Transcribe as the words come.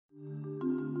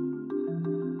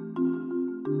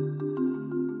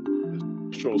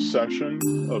special session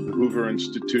of the Hoover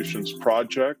Institution's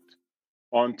project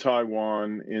on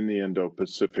Taiwan in the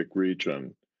Indo-Pacific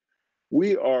region.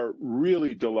 We are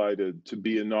really delighted to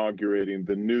be inaugurating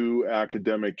the new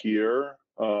academic year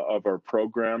of our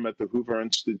program at the Hoover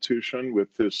Institution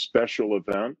with this special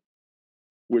event,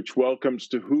 which welcomes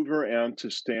to Hoover and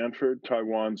to Stanford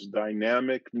Taiwan's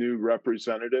dynamic new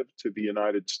representative to the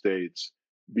United States,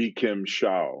 Bi-khim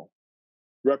Hsiao.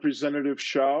 Representative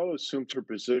Hsiao assumed her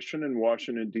position in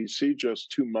Washington, D.C.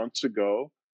 just 2 months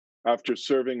ago after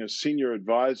serving as senior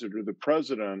advisor to the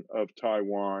president of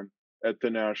Taiwan at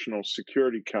the National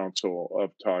Security Council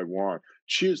of Taiwan.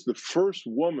 She is the first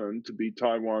woman to be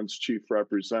Taiwan's chief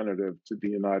representative to the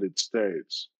United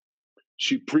States.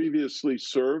 She previously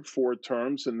served 4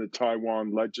 terms in the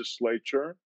Taiwan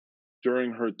legislature.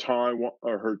 During her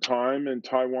time in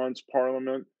Taiwan's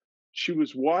parliament, she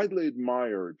was widely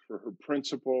admired for her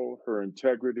principle, her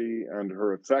integrity, and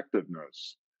her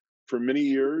effectiveness. For many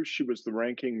years, she was the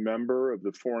ranking member of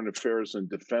the Foreign Affairs and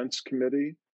Defense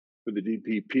Committee for the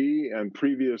DPP and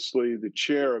previously the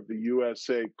chair of the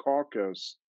USA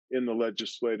caucus in the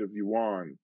Legislative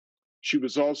Yuan. She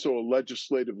was also a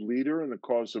legislative leader in the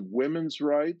cause of women's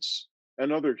rights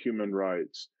and other human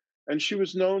rights, and she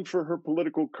was known for her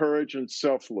political courage and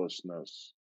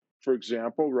selflessness. For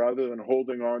example, rather than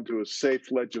holding on to a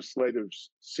safe legislative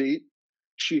seat,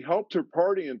 she helped her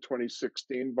party in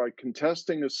 2016 by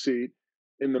contesting a seat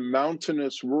in the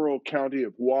mountainous rural county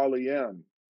of Hualien,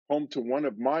 home to one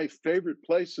of my favorite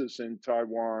places in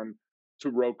Taiwan,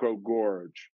 Taroko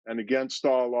Gorge. And against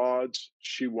all odds,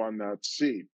 she won that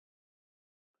seat.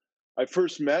 I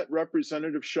first met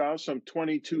Representative Hsiao some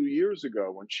 22 years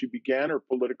ago when she began her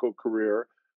political career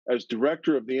as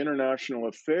director of the International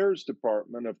Affairs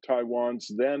Department of Taiwan's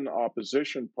then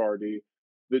opposition party,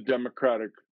 the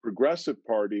Democratic Progressive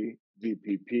Party,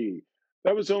 DPP.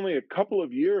 That was only a couple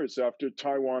of years after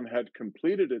Taiwan had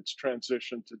completed its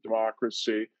transition to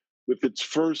democracy with its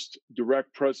first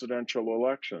direct presidential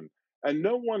election. And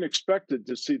no one expected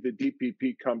to see the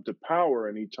DPP come to power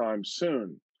anytime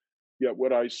soon. Yet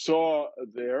what I saw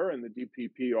there in the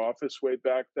DPP office way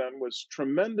back then was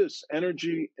tremendous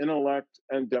energy, intellect,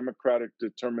 and democratic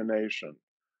determination.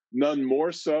 None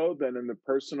more so than in the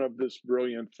person of this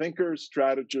brilliant thinker,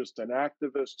 strategist, and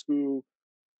activist who,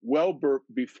 well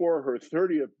before her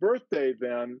 30th birthday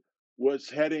then, was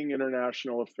heading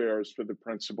international affairs for the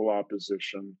principal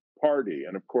opposition party.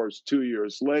 And of course, 2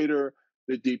 years later,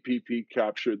 the DPP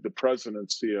captured the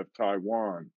presidency of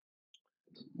Taiwan.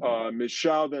 Ms.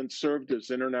 Hsiao then served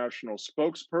as international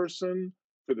spokesperson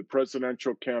for the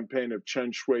presidential campaign of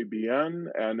Chen Shui-bian,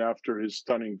 and after his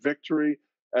stunning victory,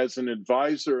 as an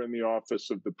advisor in the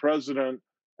office of the president,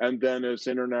 and then as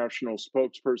international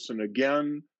spokesperson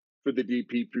again for the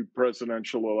DPP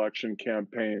presidential election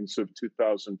campaigns of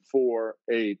 2004,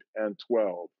 8, and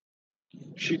 12.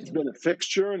 She's been a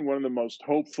fixture in one of the most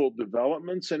hopeful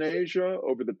developments in Asia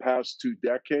over the past 2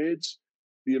 decades,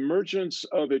 the emergence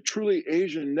of a truly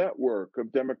Asian network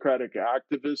of democratic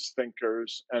activists,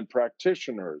 thinkers, and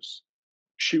practitioners.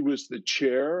 She was the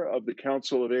chair of the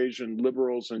Council of Asian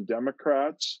Liberals and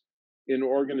Democrats, an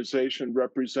organization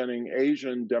representing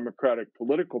Asian democratic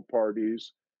political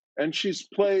parties, and she's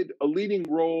played a leading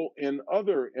role in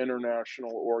other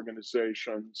international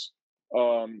organizations.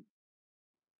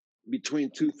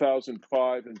 Between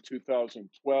 2005 and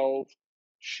 2012,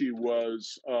 she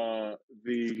was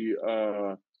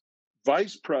the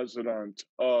vice president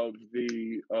of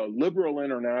the Liberal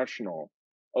International,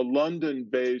 a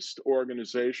London-based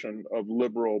organization of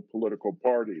liberal political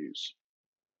parties.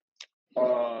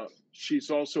 She's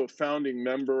also a founding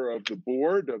member of the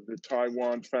board of the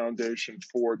Taiwan Foundation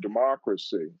for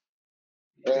Democracy.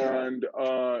 And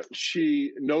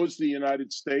she knows the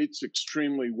United States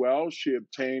extremely well. She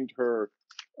obtained her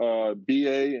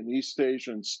BA in East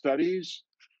Asian Studies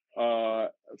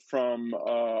from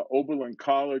Oberlin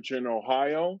College in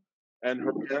Ohio and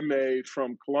her MA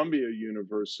from Columbia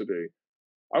University.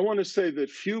 I want to say that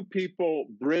few people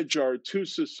bridge our two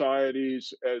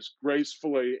societies as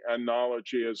gracefully and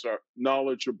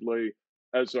knowledgeably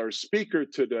as our speaker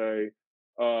today,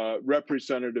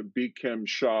 Representative Bi-khim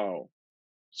Hsiao.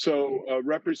 So,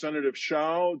 Representative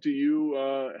Hsiao, do you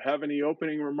have any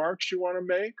opening remarks you want to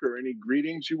make or any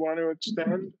greetings you want to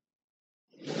extend?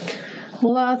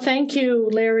 Well, thank you,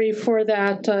 Larry, for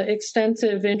that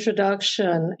extensive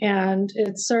introduction. And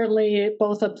it's certainly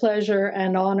both a pleasure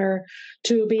and honor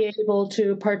to be able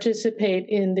to participate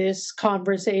in this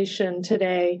conversation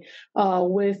today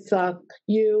with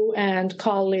you and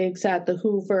colleagues at the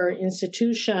Hoover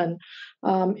Institution.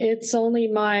 It's only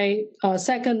my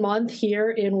second month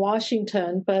here in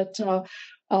Washington, but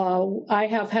I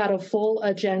have had a full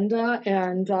agenda,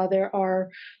 and there are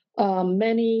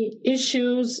many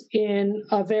issues in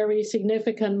a very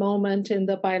significant moment in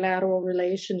the bilateral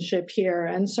relationship here.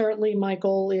 And certainly my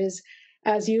goal is,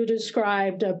 as you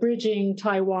described, bridging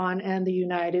Taiwan and the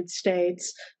United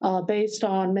States based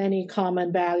on many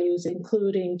common values,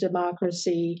 including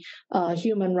democracy,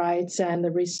 human rights, and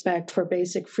the respect for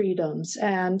basic freedoms.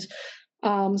 And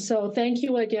so thank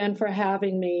you again for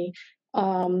having me.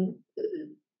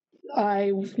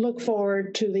 I look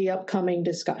forward to the upcoming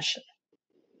discussion.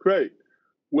 Great.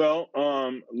 Well,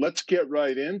 let's get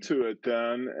right into it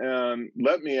then. And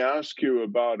let me ask you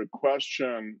about a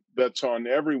question that's on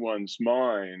everyone's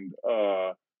mind,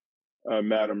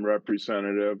 Madam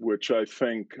Representative, which I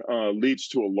think leads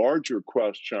to a larger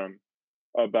question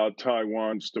about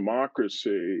Taiwan's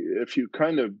democracy. If you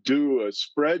kind of do a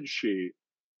spreadsheet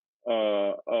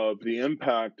of the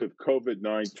impact of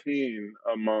COVID-19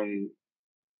 among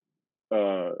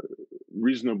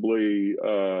reasonably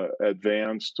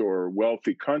advanced or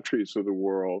wealthy countries of the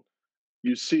world,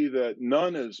 you see that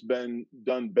none has been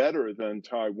done better than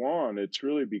Taiwan. It's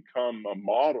really become a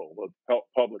model of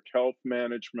public health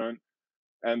management.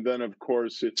 And then, of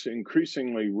course, it's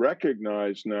increasingly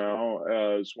recognized now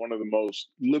as one of the most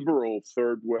liberal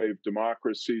third wave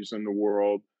democracies in the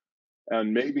world,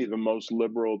 and maybe the most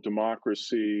liberal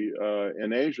democracy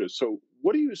in Asia. So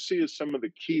what do you see as some of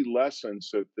the key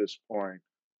lessons at this point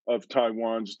of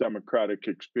Taiwan's democratic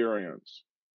experience?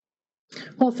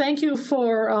 Well, thank you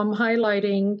for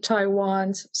highlighting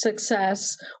Taiwan's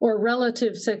success or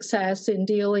relative success in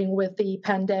dealing with the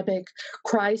pandemic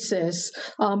crisis.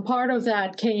 Part of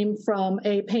that came from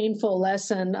a painful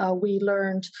lesson we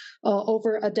learned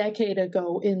over a decade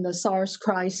ago in the SARS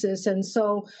crisis. And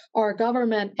so our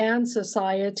government and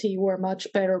society were much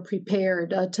better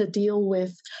prepared to deal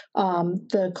with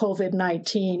the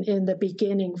COVID-19 in the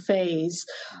beginning phase.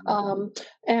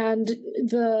 And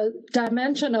the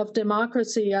dimension of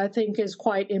democracy, I think, is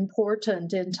quite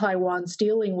important in Taiwan's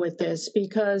dealing with this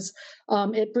because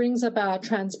it brings about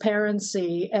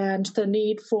transparency and the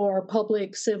need for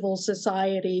public civil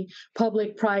society,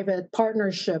 public-private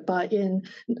partnership in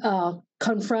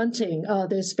confronting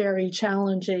this very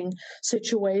challenging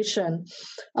situation.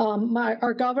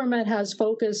 Our government has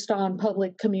focused on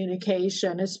public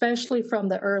communication, especially from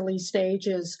the early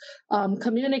stages,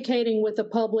 communicating with the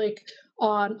public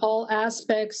on all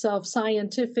aspects of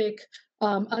scientific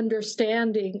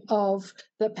understanding of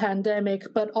the pandemic,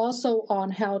 but also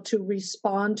on how to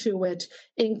respond to it,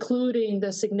 including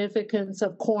the significance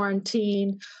of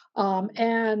quarantine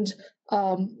and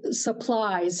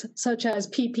supplies such as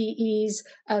PPEs,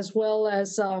 as well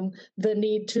as the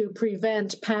need to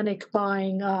prevent panic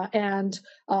buying and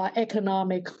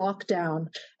economic lockdown.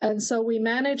 And so we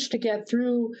managed to get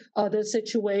through the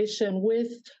situation with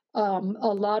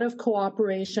a lot of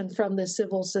cooperation from the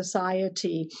civil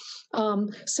society.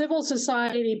 Civil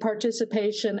society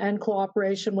participation and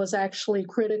cooperation was actually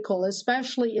critical,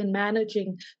 especially in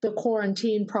managing the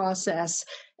quarantine process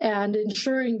and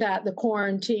ensuring that the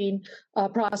quarantine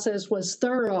process was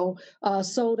thorough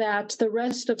so that the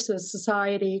rest of the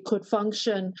society could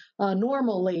function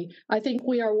normally. I think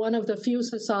we are one of the few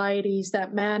societies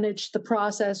that managed the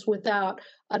process without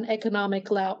an economic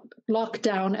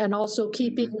lockdown and also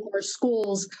keeping our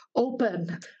schools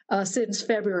open since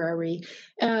February.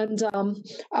 And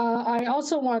I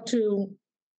also want to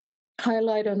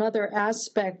highlight another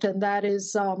aspect, and that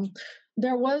is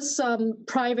there was some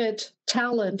private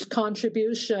talent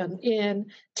contribution in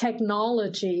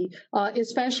technology,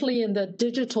 especially in the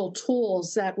digital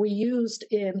tools that we used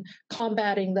in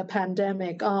combating the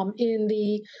pandemic, in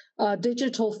the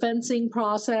digital fencing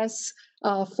process,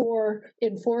 for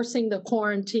enforcing the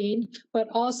quarantine, but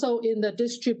also in the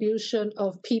distribution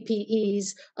of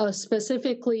PPEs,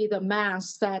 specifically the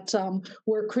masks that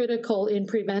were critical in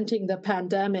preventing the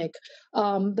pandemic.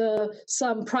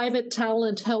 Some private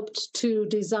talent helped to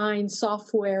design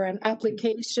software and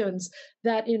applications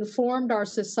that informed our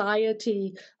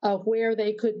society where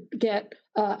they could get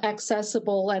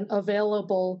accessible and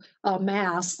available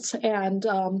masks. And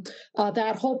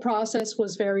that whole process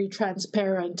was very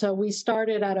transparent. We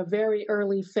started at a very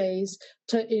early phase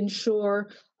to ensure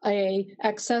a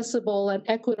accessible and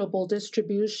equitable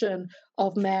distribution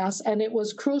of masks, and it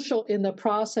was crucial in the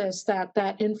process that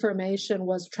that information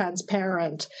was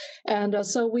transparent. And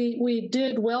so we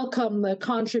did welcome the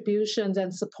contributions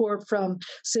and support from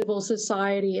civil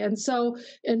society. And so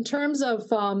in terms of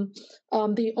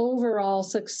the overall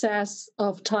success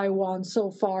of Taiwan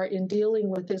so far in dealing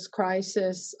with this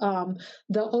crisis,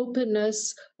 the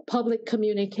openness, public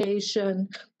communication,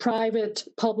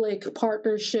 private-public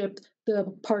partnership, the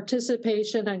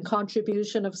participation and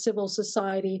contribution of civil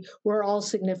society were all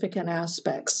significant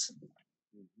aspects.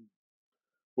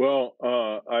 Well,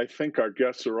 I think our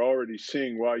guests are already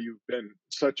seeing why you've been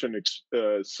such an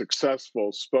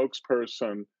successful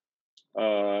spokesperson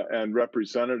and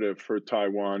representative for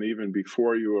Taiwan even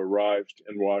before you arrived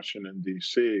in Washington,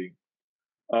 D.C.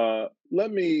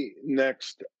 Let me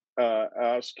next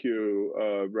ask you,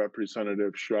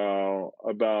 Representative Hsiao,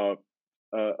 about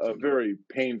a very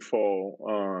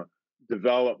painful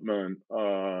development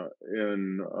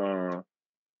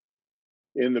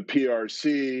in the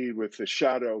PRC with the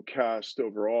shadow cast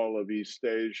over all of East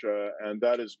Asia, and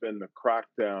that has been the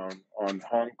crackdown on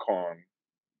Hong Kong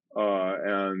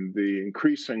and the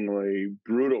increasingly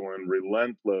brutal and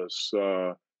relentless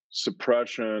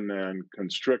suppression and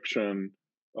constriction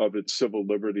of its civil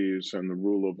liberties and the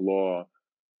rule of law.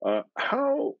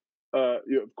 How,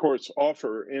 you, of course,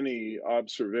 offer any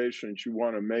observations you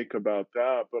want to make about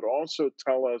that, but also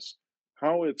tell us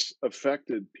how it's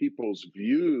affected people's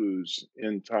views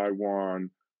in Taiwan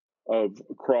of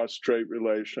cross-strait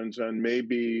relations and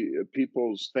maybe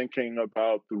people's thinking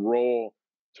about the role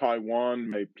Taiwan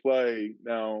may play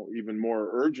now even more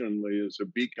urgently as a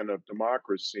beacon of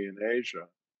democracy in Asia.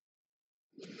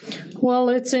 Well,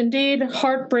 it's indeed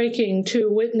heartbreaking to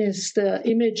witness the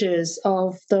images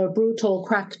of the brutal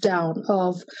crackdown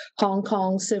of Hong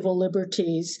Kong civil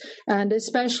liberties, and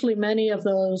especially many of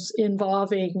those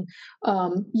involving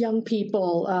young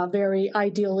people, very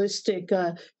idealistic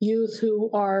youth who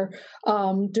are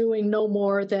doing no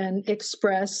more than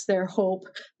express their hope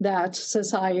that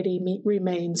society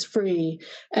remains free.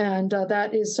 And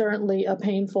that is certainly a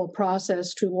painful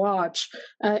process to watch.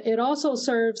 It also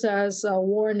serves as a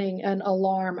warning and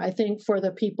alarm, I think, for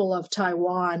the people of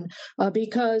Taiwan,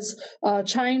 because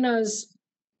China's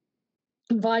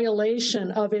violation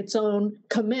of its own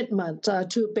commitment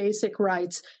to basic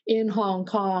rights in Hong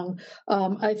Kong,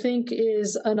 I think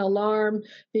is an alarm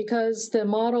because the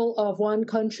model of one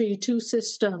country, two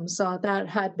systems that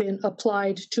had been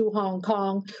applied to Hong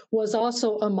Kong was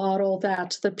also a model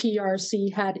that the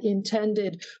PRC had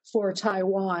intended for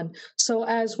Taiwan. So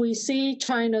as we see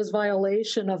China's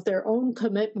violation of their own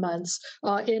commitments,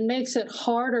 it makes it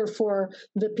harder for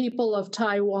the people of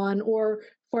Taiwan or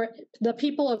for the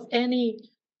people of any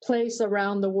place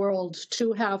around the world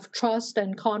to have trust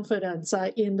and confidence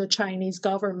in the Chinese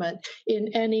government in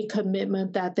any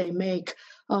commitment that they make.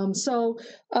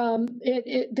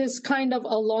 This kind of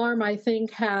alarm, I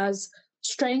think, has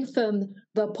strengthened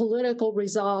the political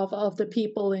resolve of the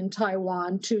people in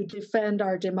Taiwan to defend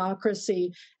our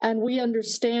democracy. And we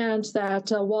understand that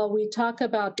while we talk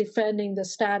about defending the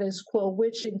status quo,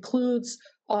 which includes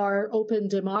our open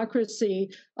democracy,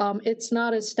 it's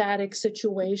not a static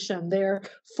situation. There are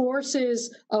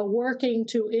forces working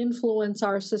to influence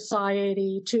our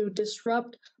society, to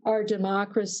disrupt our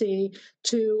democracy,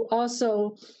 to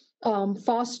also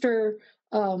foster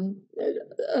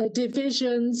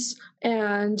divisions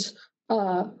and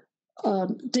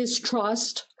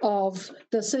distrust of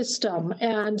the system.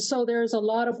 And so there's a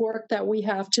lot of work that we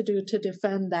have to do to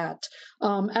defend that.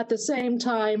 At the same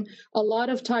time, a lot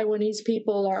of Taiwanese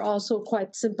people are also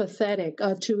quite sympathetic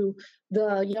to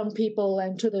the young people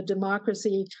and to the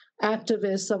democracy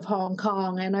activists of Hong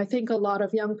Kong. And I think a lot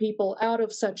of young people out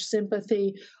of such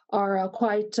sympathy are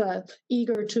quite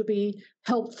eager to be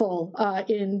helpful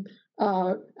in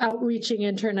outreaching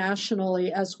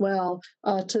internationally as well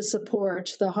to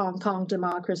support the Hong Kong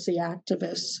democracy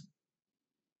activists.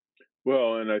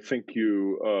 Well, and I think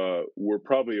you were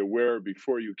probably aware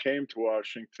before you came to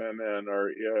Washington and are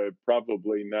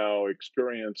probably now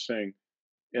experiencing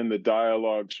in the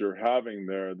dialogues you're having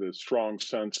there the strong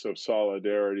sense of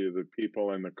solidarity of the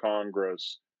people in the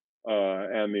Congress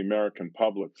and the American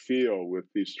public feel with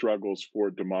these struggles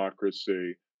for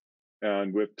democracy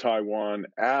and with Taiwan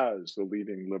as the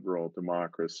leading liberal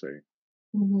democracy.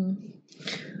 Mm-hmm.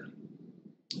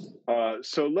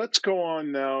 So let's go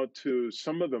on now to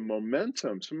some of the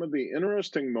momentum, some of the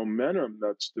interesting momentum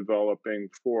that's developing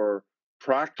for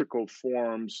practical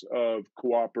forms of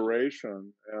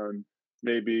cooperation and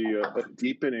maybe a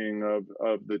deepening of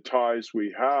the ties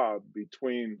we have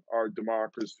between our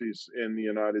democracies in the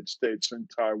United States and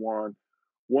Taiwan.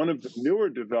 One of the newer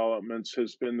developments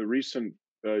has been the recent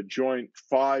joint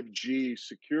 5G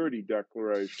security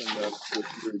declaration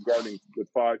regarding the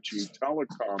 5G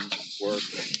telecom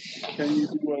network. Can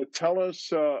you tell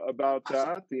us about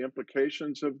that, the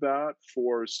implications of that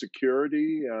for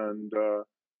security and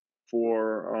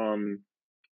for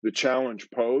the challenge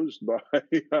posed by,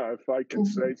 if I can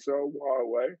say so,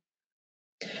 Huawei?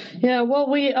 Yeah, well,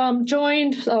 we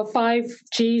joined a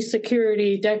 5G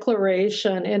security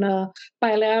declaration in a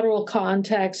bilateral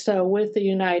context with the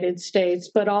United States,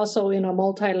 but also in a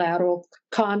multilateral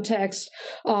context,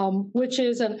 which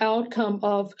is an outcome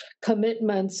of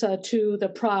commitments to the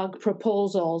Prague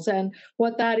proposals. And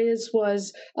what that is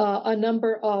was a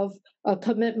number of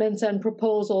commitments and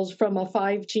proposals from a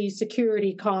 5G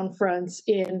security conference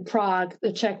in Prague,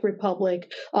 the Czech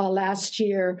Republic, last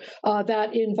year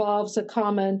that involves a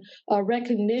common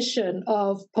recognition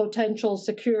of potential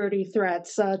security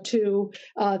threats to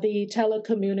the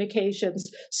telecommunications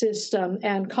system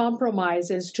and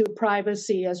compromises to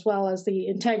privacy as well as the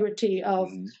integrity of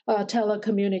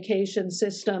telecommunication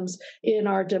systems in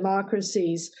our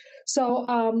democracies. So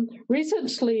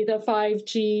recently, the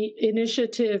 5G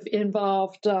initiative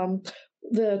involved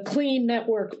the Clean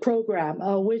Network Program,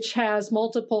 which has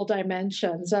multiple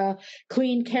dimensions: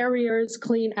 clean carriers,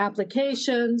 clean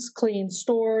applications, clean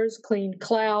stores, clean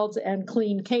clouds, and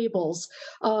clean cables.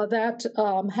 That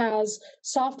has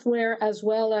software as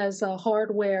well as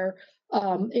hardware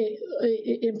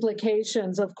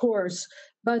implications, of course.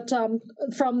 But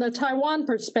from the Taiwan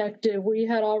perspective, we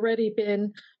had already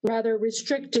been rather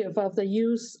restrictive of the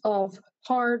use of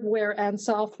hardware and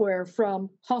software from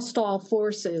hostile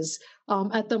forces.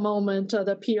 At the moment,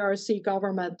 the PRC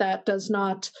government that is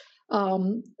not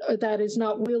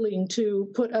willing to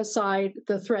put aside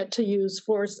the threat to use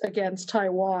force against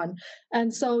Taiwan.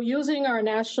 And so using our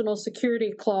national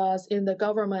security clause in the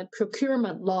government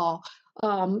procurement law,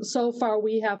 so far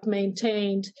we have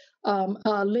maintained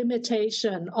a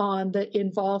limitation on the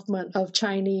involvement of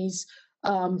Chinese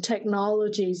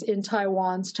technologies in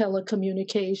Taiwan's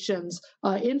telecommunications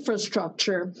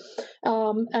infrastructure.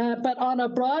 But on a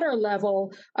broader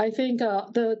level, I think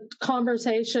the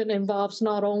conversation involves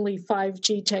not only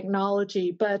 5G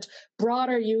technology, but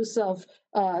broader use of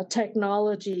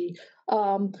technology.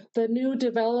 The new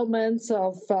developments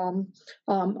of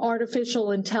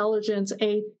artificial intelligence,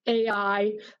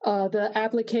 AI, the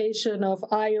application of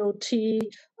IoT,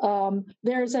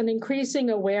 there's an increasing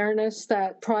awareness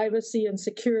that privacy and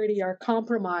security are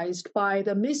compromised by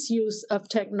the misuse of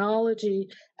technology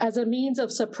as a means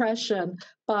of suppression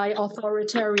by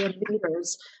authoritarian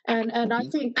leaders. And I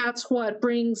think that's what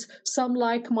brings some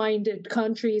like-minded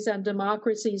countries and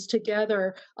democracies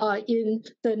together in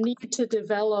the need to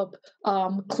develop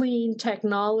clean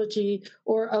technology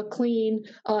or a clean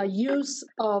use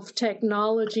of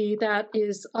technology that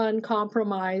is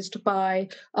uncompromised by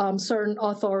certain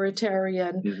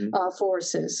authoritarian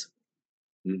forces.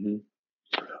 You,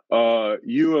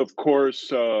 of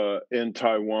course, in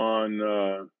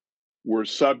Taiwan, were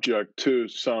subject to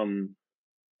some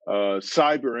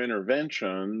cyber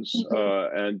interventions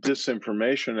and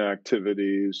disinformation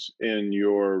activities in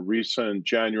your recent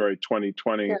January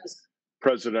 2020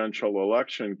 presidential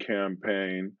election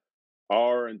campaign.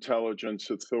 Our intelligence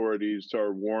authorities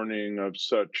are warning of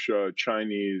such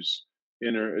Chinese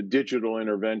digital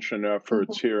intervention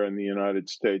efforts here in the United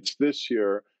States this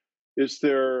year. Is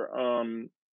there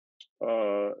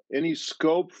any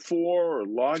scope for, or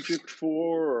logic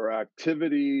for, or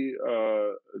activity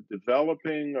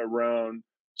developing around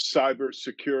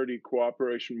cybersecurity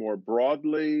cooperation more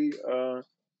broadly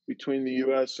between the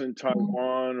U.S. and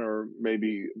Taiwan, or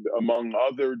maybe among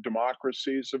other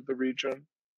democracies of the region?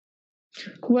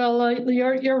 Well,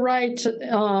 you're right.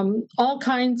 All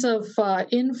kinds of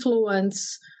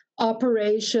influence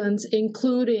operations,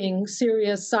 including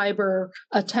serious cyber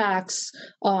attacks,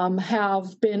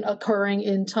 have been occurring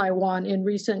in Taiwan in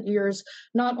recent years,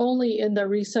 not only in the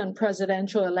recent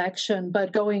presidential election,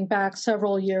 but going back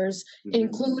several years,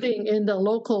 including in the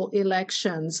local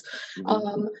elections.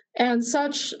 And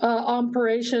such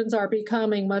operations are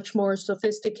becoming much more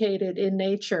sophisticated in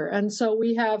nature. And so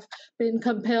we have been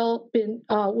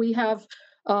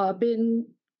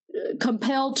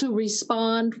compelled to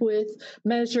respond with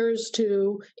measures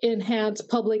to enhance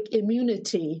public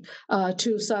immunity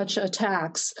to such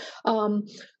attacks.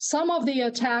 Some of the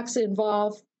attacks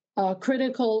involve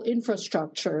critical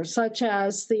infrastructure, such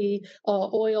as the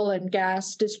oil and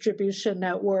gas distribution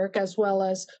network, as well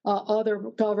as other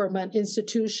government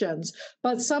institutions.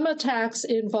 But some attacks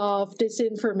involve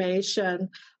disinformation,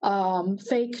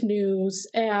 fake news,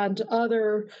 and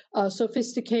other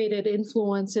sophisticated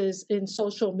influences in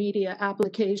social media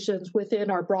applications within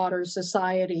our broader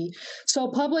society. So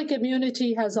public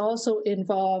immunity has also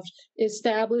involved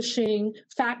establishing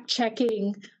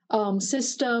fact-checking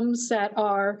systems that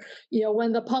are,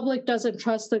 when the public doesn't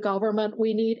trust the government,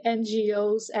 we need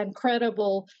NGOs and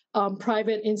credible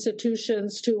private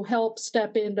institutions to help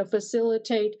step in to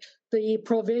facilitate the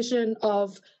provision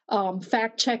of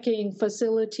fact-checking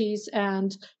facilities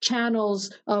and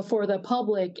channels for the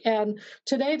public. And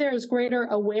today there's greater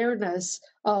awareness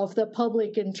of the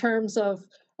public in terms of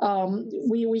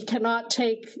we cannot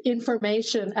take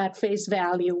information at face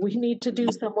value. We need to do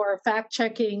some more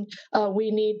fact-checking.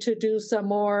 We need to do some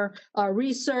more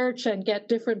research and get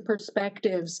different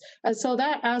perspectives. And so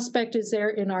that aspect is there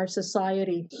in our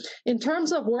society. In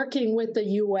terms of working with the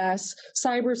U.S.,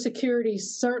 cybersecurity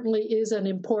certainly is an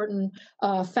important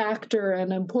factor,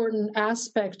 an important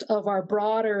aspect of our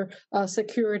broader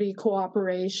security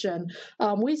cooperation.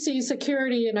 We see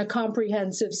security in a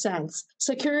comprehensive sense.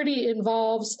 Security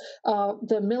involves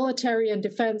the military and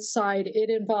defense side. It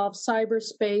involves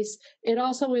cyberspace. It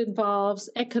also involves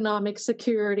economic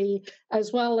security,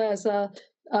 as well as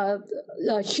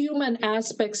human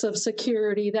aspects of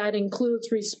security that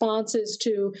includes responses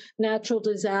to natural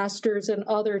disasters and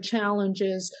other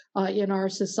challenges in our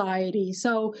society.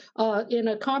 So in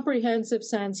a comprehensive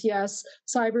sense, yes,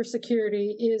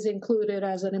 cybersecurity is included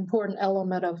as an important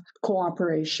element of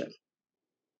cooperation.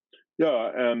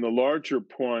 Yeah, and the larger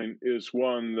point is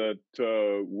one that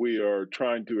we are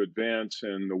trying to advance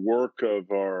in the work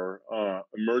of our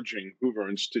emerging Hoover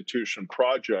Institution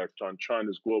project on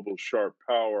China's global sharp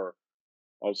power.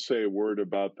 I'll say a word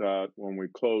about that when we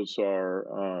close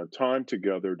our time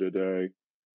together today.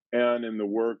 And in the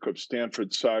work of Stanford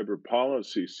Cyber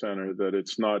Policy Center, that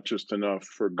it's not just enough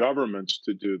for governments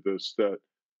to do this, that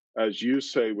as you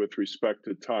say, with respect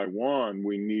to Taiwan,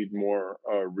 we need more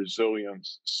resilient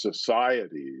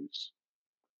societies.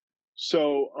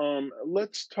 So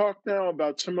let's talk now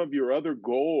about some of your other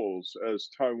goals as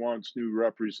Taiwan's new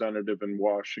representative in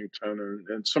Washington,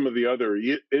 and some of the other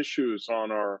issues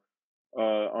on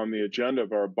on the agenda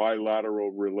of our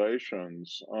bilateral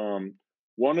relations.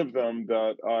 One of them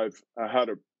that I've had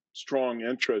a strong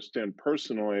interest in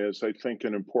personally is, I think,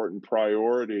 an important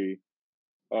priority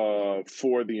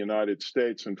for the United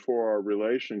States and for our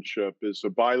relationship is a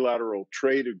bilateral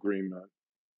trade agreement,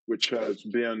 which has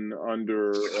been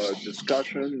under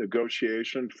discussion,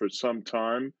 negotiation for some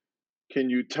time. Can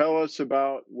you tell us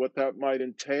about what that might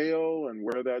entail and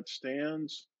where that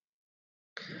stands?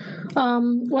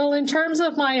 Well, in terms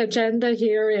of my agenda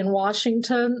here in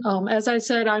Washington, as I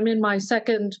said, I'm in my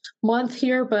second month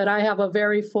here, but I have a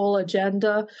very full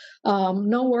agenda.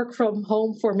 No work from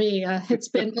home for me. It's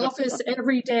been office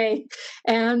every day.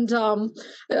 And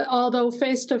although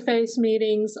face-to-face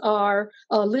meetings are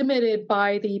limited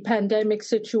by the pandemic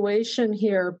situation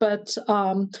here, but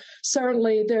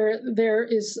certainly there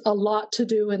is a lot to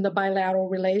do in the bilateral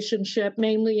relationship,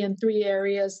 mainly in three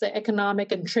areas: the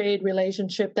economic and trade relationship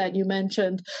that you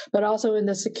mentioned, but also in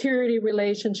the security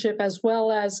relationship, as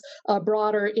well as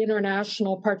broader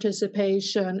international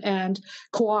participation and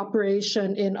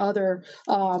cooperation in other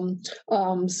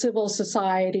civil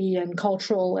society and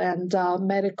cultural and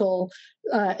medical,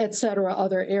 et cetera,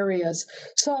 other areas.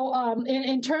 So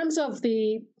in terms of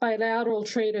the bilateral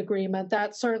trade agreement,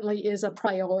 that certainly is a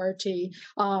priority.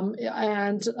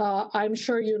 And I'm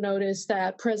sure you noticed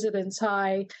that President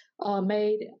Tsai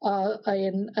made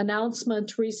an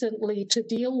announcement recently to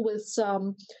deal with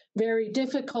some very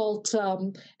difficult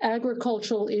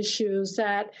agricultural issues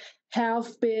that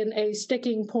have been a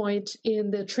sticking point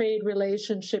in the trade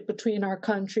relationship between our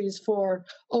countries for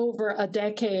over a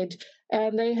decade.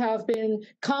 And they have been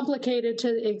complicated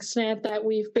to the extent that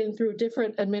we've been through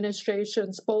different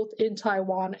administrations, both in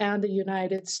Taiwan and the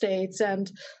United States, and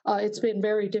it's been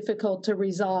very difficult to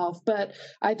resolve. But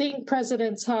I think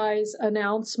President Tsai's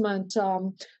announcement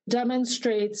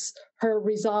demonstrates her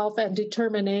resolve and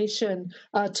determination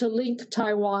to link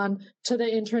Taiwan to the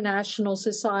international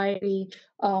society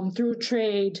through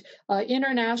trade,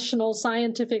 international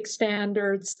scientific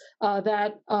standards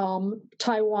that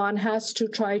Taiwan has to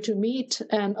try to meet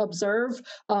and observe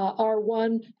are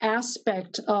one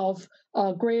aspect of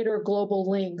greater global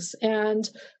links. And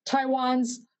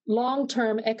Taiwan's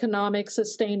long-term economic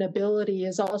sustainability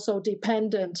is also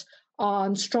dependent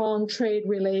on strong trade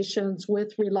relations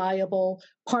with reliable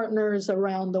partners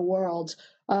around the world.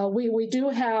 We do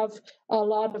have a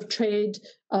lot of trade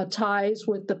ties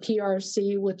with the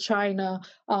PRC, with China,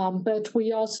 but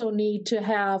we also need to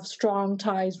have strong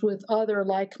ties with other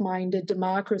like-minded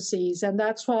democracies. And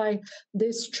that's why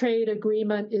this trade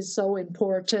agreement is so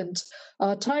important.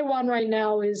 Taiwan right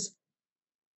now is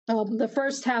the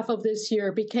first half of this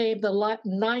year became the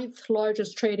ninth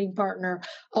largest trading partner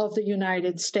of the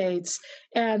United States.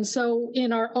 And so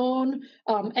in our own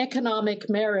economic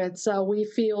merits, we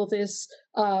feel this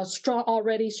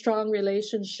already strong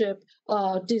relationship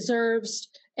deserves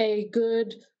a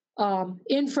good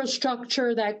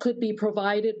infrastructure that could be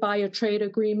provided by a trade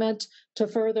agreement to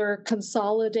further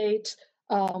consolidate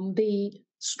the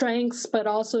strengths, but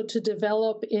also to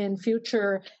develop in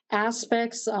future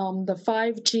aspects the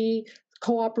 5G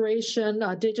cooperation,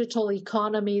 digital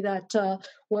economy that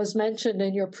was mentioned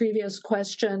in your previous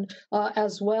question,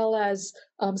 as well as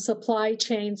supply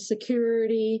chain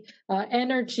security,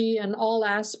 energy, and all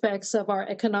aspects of our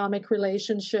economic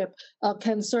relationship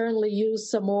can certainly use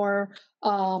some more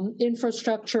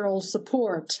infrastructural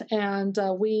support. And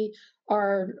we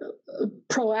are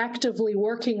proactively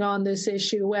working on this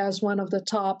issue as one of the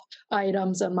top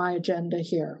items on my agenda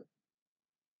here.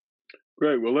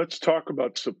 Great. Well, let's talk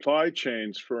about supply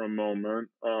chains for a moment.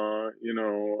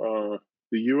 The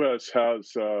U.S.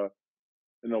 has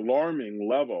an alarming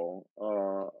level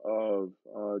of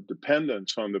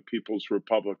dependence on the People's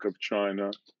Republic of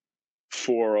China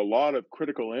for a lot of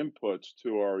critical inputs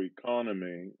to our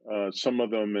economy. Some of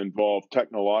them involve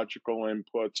technological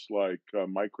inputs like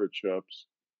microchips.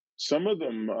 Some of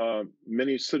them,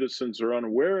 many citizens are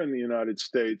unaware in the United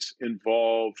States,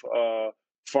 involve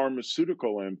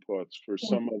pharmaceutical inputs for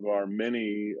some of our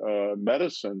many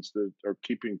medicines that are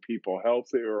keeping people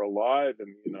healthy or alive in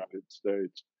the United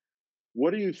States.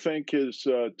 What do you think is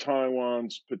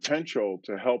Taiwan's potential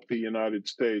to help the United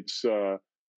States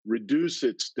reduce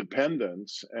its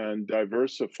dependence and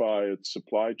diversify its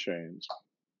supply chains?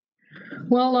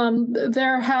 Well,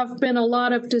 there have been a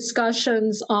lot of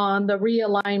discussions on the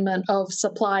realignment of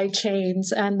supply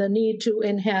chains and the need to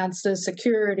enhance the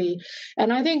security.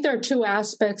 And I think there are two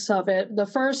aspects of it. The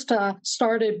first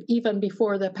started even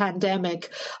before the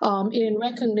pandemic in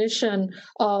recognition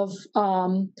of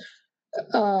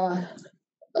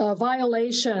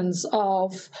violations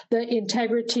of the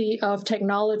integrity of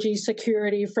technology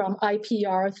security from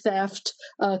IPR theft,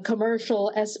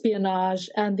 commercial espionage,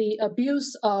 and the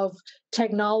abuse of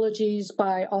technologies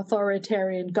by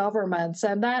authoritarian governments.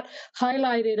 And that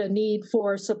highlighted a need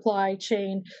for supply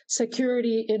chain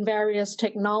security in various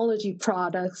technology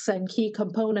products and key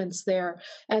components there.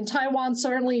 And Taiwan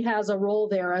certainly has a role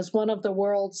there as one of the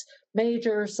world's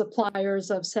major suppliers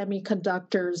of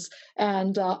semiconductors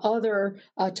and other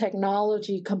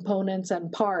technology components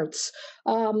and parts.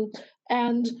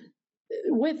 And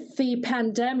with the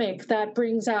pandemic, that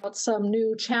brings out some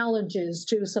new challenges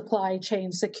to supply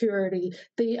chain security.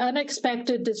 The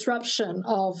unexpected disruption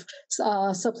of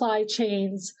supply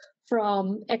chains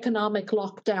from economic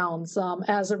lockdowns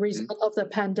as a result of the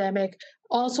pandemic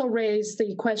also raised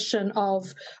the question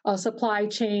of supply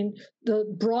chain, the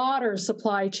broader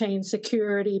supply chain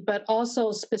security, but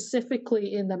also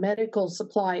specifically in the medical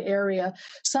supply area.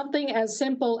 Something as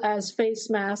simple as face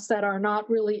masks that are not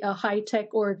really a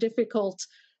high-tech or difficult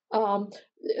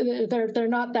they're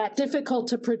not that difficult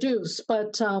to produce,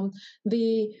 but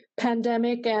the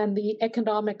pandemic and the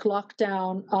economic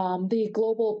lockdown, the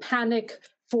global panic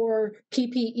for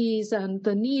PPEs and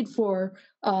the need for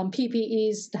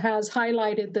PPEs has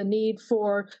highlighted the need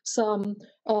for some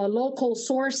local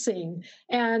sourcing.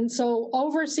 And so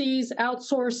overseas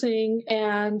outsourcing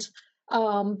and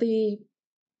the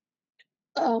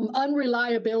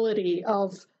unreliability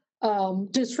of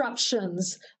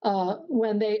disruptions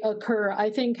when they occur, I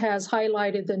think has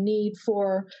highlighted the need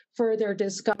for further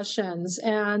discussions.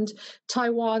 And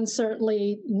Taiwan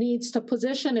certainly needs to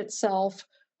position itself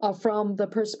from the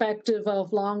perspective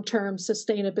of long-term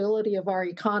sustainability of our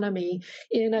economy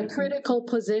in a critical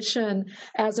position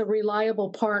as a reliable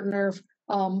partner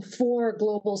for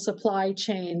global supply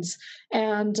chains.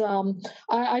 And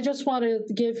I just want to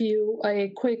give you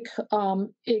a quick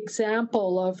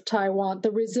example of Taiwan, the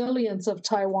resilience of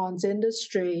Taiwan's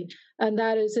industry, and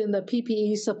that is in the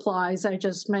PPE supplies I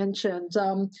just mentioned.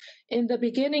 In the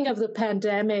beginning of the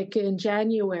pandemic in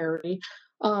January,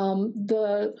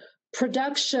 the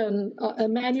production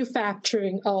and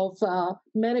manufacturing of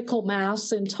medical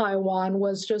masks in Taiwan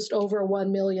was just over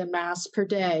 1 million masks per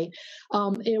day.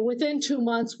 And within 2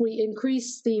 months, we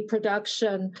increased the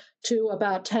production to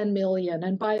about 10 million.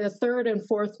 And by the third and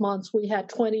fourth months, we had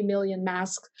 20 million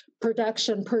mask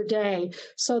production per day,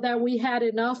 so that we had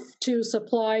enough to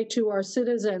supply to our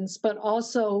citizens, but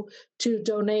also to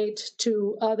donate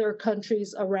to other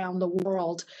countries around the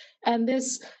world. And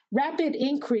this rapid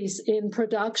increase in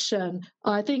production,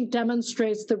 I think,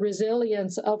 demonstrates the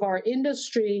resilience of our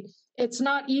industry. It's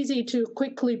not easy to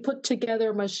quickly put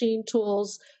together machine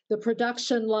tools, the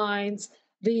production lines,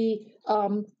 the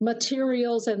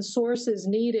materials and sources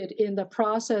needed in the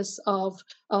process of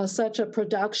such a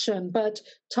production. But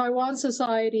Taiwan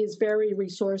society is very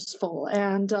resourceful,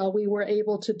 and we were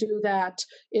able to do that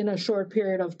in a short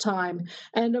period of time.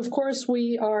 And of course,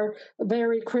 we are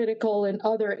very critical in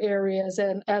other areas,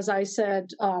 and as I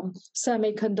said,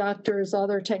 semiconductors,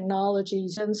 other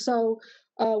technologies. And so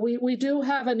we do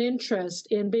have an interest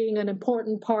in being an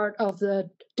important part of the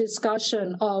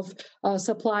discussion of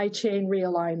supply chain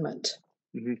realignment.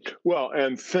 Mm-hmm. Well,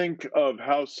 and think of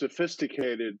how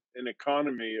sophisticated an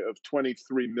economy of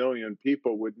 23 million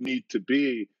people would need to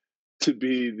be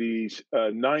the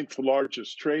ninth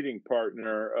largest trading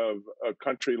partner of a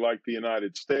country like the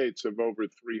United States of over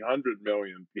 300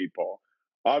 million people.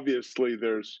 Obviously,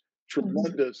 there's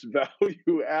tremendous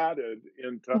value added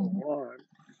in Taiwan.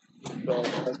 So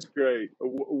that's great.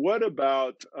 What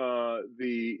about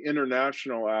the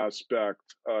international aspect,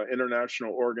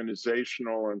 international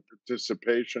organizational and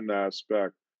participation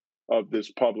aspect of this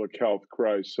public health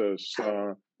crisis?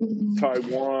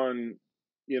 Taiwan,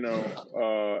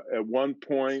 at one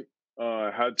point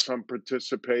had some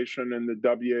participation in the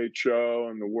WHO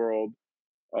and the World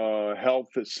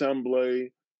Health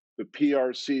Assembly. The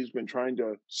PRC has been trying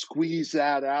to squeeze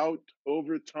that out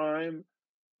over time.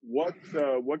 What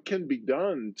can be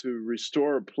done to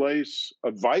restore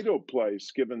a vital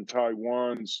place, given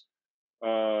Taiwan's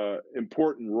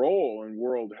important role in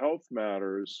world health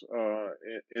matters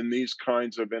in these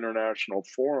kinds of international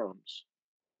forums?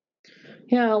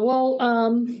 Yeah, well,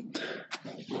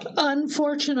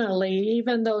 unfortunately,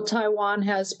 even though Taiwan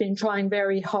has been trying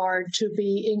very hard to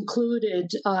be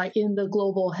included in the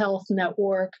global health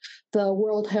network, the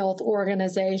World Health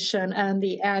Organization, and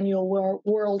the annual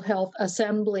World Health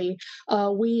Assembly,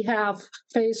 we have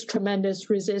faced tremendous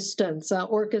resistance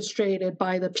orchestrated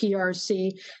by the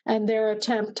PRC and their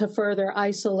attempt to further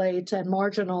isolate and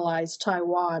marginalize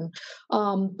Taiwan.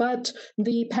 But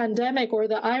the pandemic, or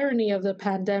the irony of the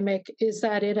pandemic, is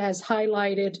that it has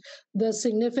highlighted the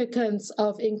significance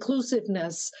of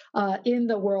inclusiveness in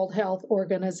the World Health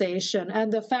Organization,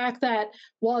 and the fact that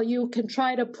while you can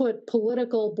try to put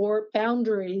political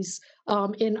boundaries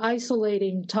in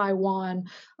isolating Taiwan,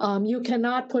 you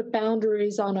cannot put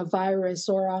boundaries on a virus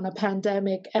or on a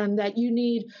pandemic, and that you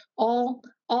need all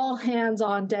hands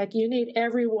on deck. You need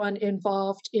everyone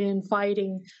involved in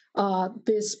fighting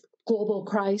this global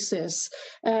crisis.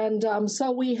 And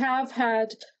so we have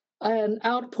had an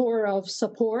outpour of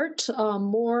support,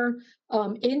 more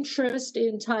interest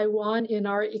in Taiwan, in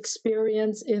our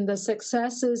experience, in the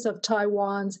successes of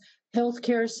Taiwan's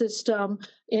healthcare system,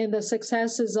 in the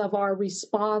successes of our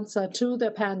response to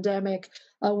the pandemic.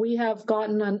 We have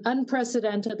gotten an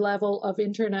unprecedented level of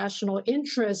international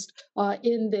interest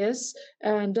in this,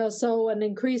 and so an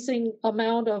increasing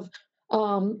amount of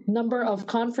number of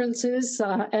conferences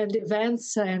and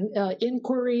events and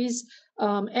inquiries.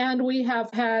 And we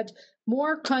have had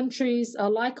more countries,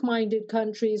 like-minded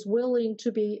countries, willing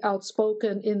to be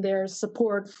outspoken in their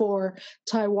support for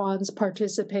Taiwan's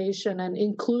participation and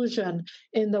inclusion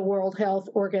in the World Health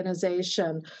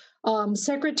Organization.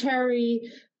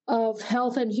 Secretary of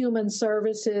Health and Human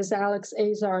Services, Alex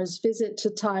Azar's visit to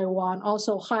Taiwan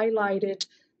also highlighted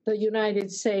the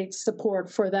United States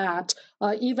support for that,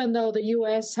 even though the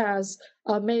U.S. has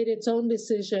made its own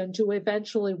decision to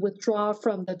eventually withdraw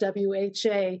from the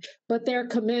WHO, but their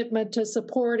commitment to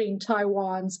supporting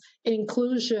Taiwan's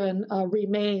inclusion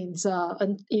remains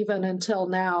even until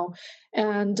now.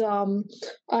 And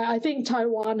I think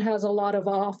Taiwan has a lot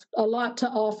to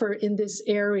offer in this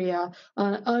area.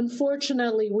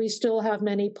 Unfortunately, we still have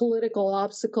many political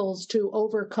obstacles to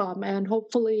overcome, and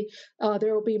hopefully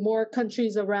there will be more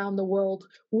countries around the world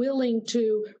willing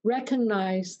to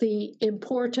recognize the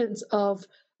importance of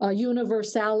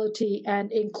universality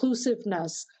and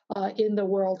inclusiveness in the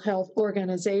World Health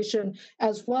Organization,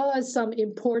 as well as some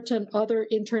important other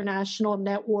international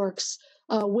networks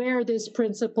where this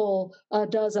principle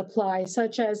does apply,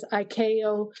 such as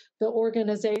ICAO, the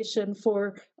Organization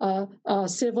for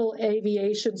Civil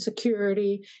Aviation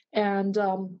Security, and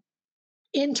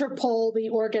Interpol, the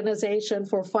Organization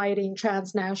for Fighting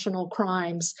Transnational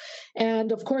Crimes,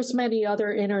 and of course many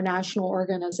other international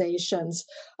organizations.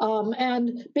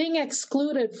 And being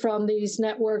excluded from these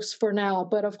networks for now,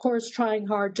 but of course trying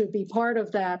hard to be part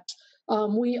of that.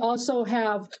 We also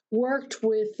have worked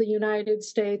with the United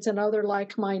States and other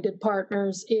like-minded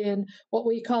partners in what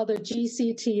we call the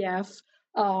GCTF,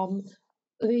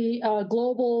 the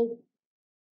Global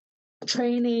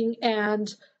Training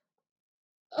and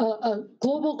a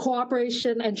global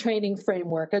cooperation and training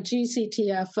framework, a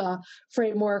GCTF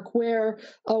framework, where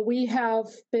we have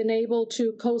been able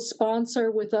to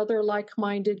co-sponsor with other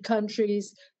like-minded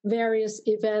countries various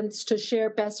events to share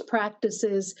best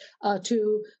practices,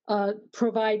 to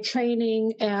provide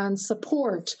training and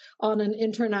support on an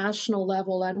international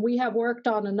level. And we have worked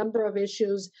on a number of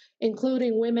issues,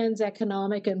 including women's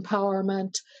economic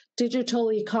empowerment,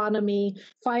 digital economy,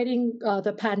 fighting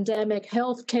the pandemic,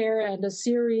 healthcare, and a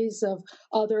series of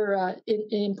other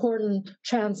important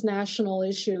transnational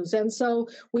issues. And so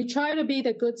we try to be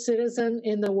the good citizen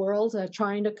in the world,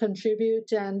 trying to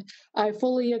contribute. And I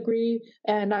fully agree.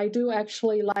 And I do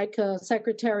actually like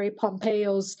Secretary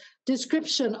Pompeo's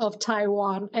description of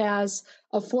Taiwan as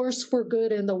a force for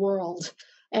good in the world.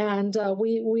 And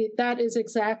that is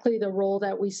exactly the role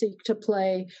that we seek to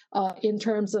play in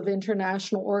terms of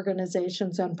international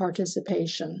organizations and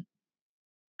participation.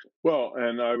 Well,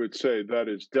 and I would say that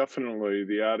is definitely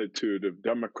the attitude of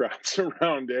Democrats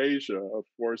around Asia, a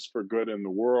force for good in the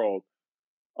world.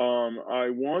 I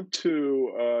want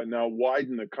to now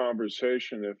widen the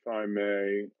conversation, if I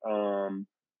may.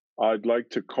 I'd like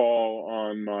to call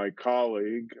on my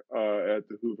colleague at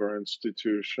the Hoover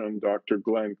Institution, Dr.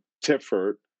 Glenn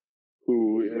Tiffert,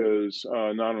 who is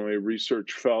not only a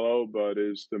research fellow, but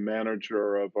is the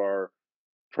manager of our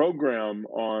program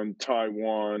on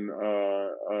Taiwan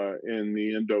in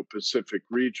the Indo-Pacific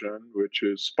region, which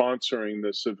is sponsoring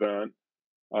this event.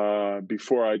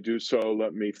 Before I do so,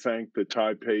 let me thank the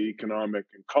Taipei Economic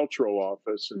and Cultural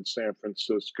Office in San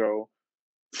Francisco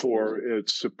for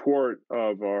its support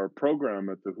of our program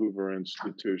at the Hoover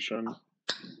Institution.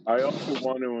 I also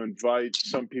want to invite,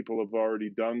 some people have already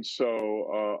done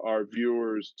so, our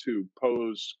viewers to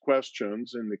pose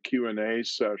questions in the Q&A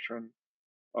session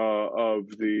of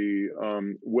the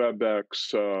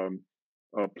WebEx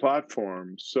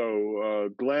platform. So,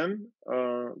 Glenn,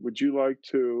 would you like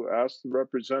to ask the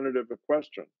representative a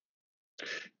question?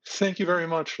 Thank you very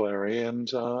much, Larry. And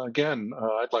again,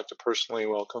 I'd like to personally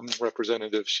welcome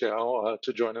Representative Hsiao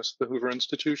to join us at the Hoover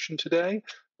Institution today.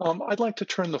 I'd like to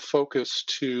turn the focus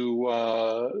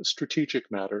to strategic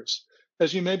matters.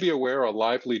 As you may be aware, a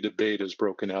lively debate has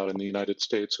broken out in the United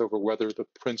States over whether the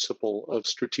principle of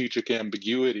strategic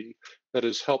ambiguity that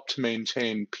has helped to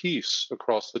maintain peace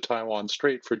across the Taiwan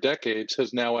Strait for decades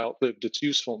has now outlived its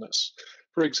usefulness.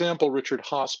 For example, Richard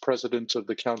Haass, president of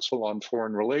the Council on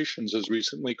Foreign Relations, has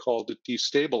recently called it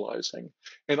destabilizing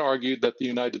and argued that the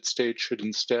United States should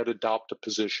instead adopt a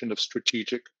position of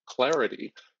strategic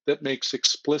clarity that makes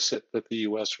explicit that the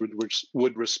U.S.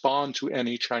 would respond to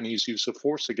any Chinese use of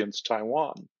force against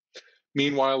Taiwan.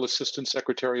 Meanwhile, Assistant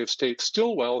Secretary of State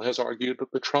Stilwell has argued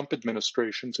that the Trump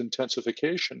administration's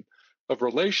intensification of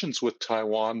relations with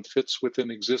Taiwan fits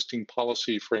within existing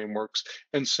policy frameworks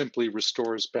and simply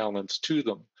restores balance to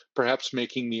them, perhaps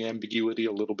making the ambiguity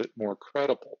a little bit more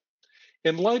credible.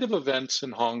 In light of events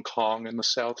in Hong Kong and the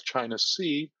South China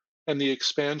Sea and the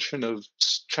expansion of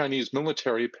Chinese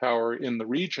military power in the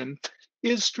region,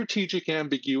 is strategic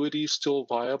ambiguity still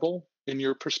viable in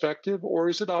your perspective, or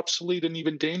is it obsolete and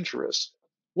even dangerous?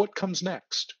 What comes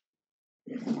next?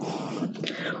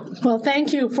 Well,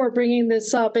 thank you for bringing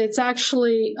this up. It's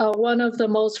actually one of the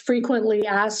most frequently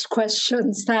asked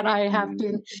questions that I have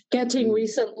been getting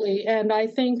recently. And I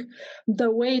think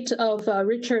the weight of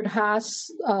Richard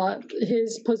Haass,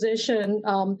 his position,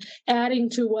 adding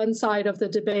to one side of the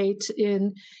debate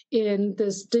in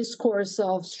this discourse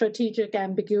of strategic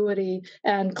ambiguity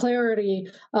and clarity,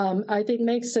 I think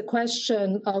makes the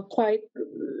question quite,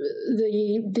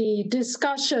 the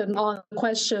discussion on the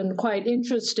question quite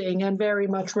interesting and very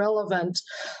much relevant.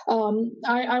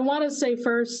 I want to say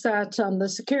first that the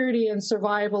security and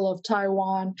survival of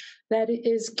Taiwan, that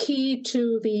is key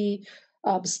to the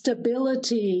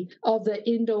stability of the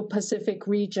Indo-Pacific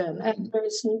region. And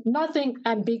there's nothing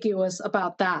ambiguous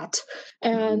about that.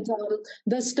 And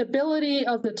the stability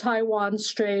of the Taiwan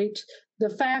Strait, the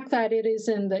fact that it is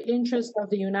in the interest of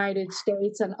the United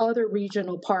States and other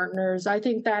regional partners, I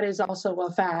think that is also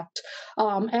a fact.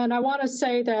 And I want to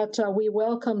say that we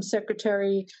welcome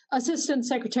Assistant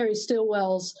Secretary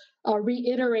Stilwell's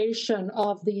reiteration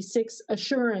of the 6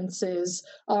 assurances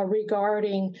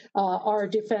regarding our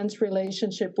defense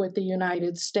relationship with the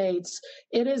United States.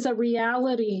 It is a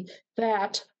reality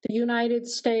that the United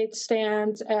States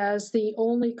stands as the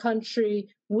only country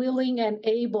willing and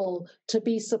able to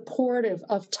be supportive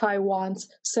of Taiwan's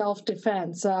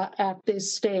self-defense at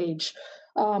this stage.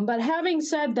 But having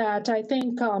said that, I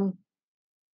think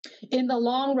in the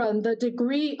long run, the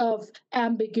degree of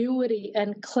ambiguity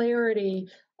and clarity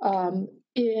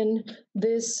in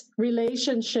this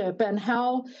relationship and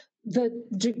how the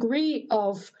degree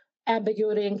of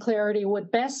ambiguity and clarity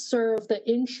would best serve the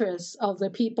interests of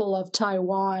the people of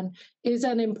Taiwan is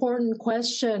an important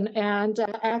question. And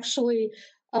actually,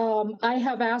 I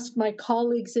have asked my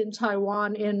colleagues in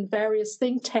Taiwan in various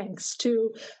think tanks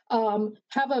to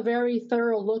have a very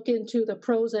thorough look into the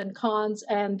pros and cons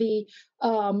and the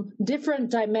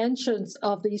different dimensions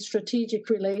of the strategic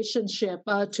relationship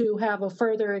to have a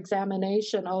further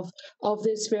examination of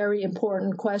this very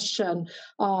important question.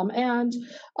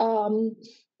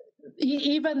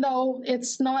 Even though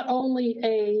it's not only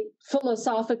a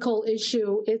philosophical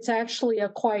issue, it's actually a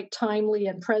quite timely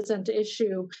and present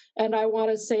issue. And I want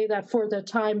to say that for the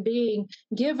time being,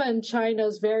 given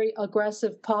China's very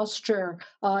aggressive posture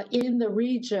in the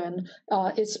region,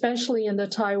 especially in the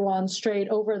Taiwan Strait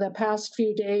over the past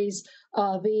few days,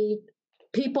 the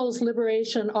People's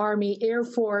Liberation Army Air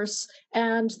Force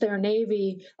and their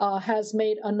Navy has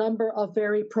made a number of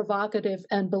very provocative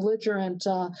and belligerent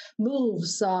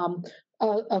moves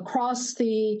across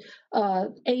the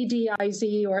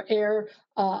ADIZ or Air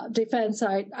Defense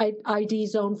ID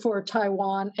zone for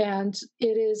Taiwan. And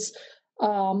it is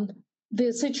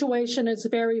the situation is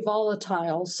very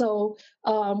volatile. So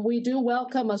we do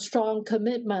welcome a strong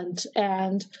commitment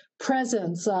and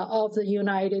presence of the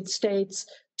United States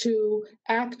to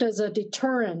act as a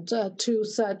deterrent to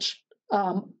such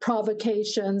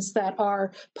provocations that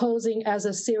are posing as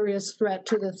a serious threat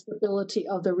to the stability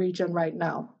of the region right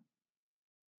now.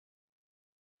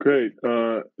 Great.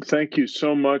 Thank you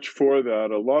so much for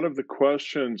that. A lot of the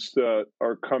questions that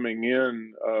are coming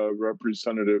in,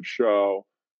 Representative Hsiao,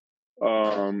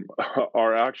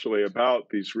 are actually about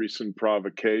these recent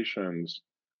provocations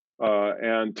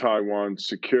and Taiwan's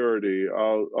security.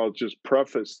 I'll just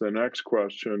preface the next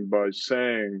question by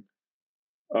saying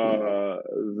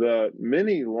that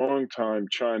many longtime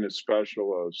China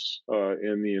specialists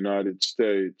in the United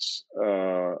States,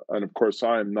 and of course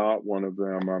I am not one of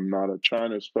them, I'm not a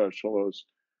China specialist,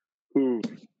 who've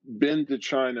been to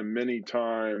China many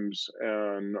times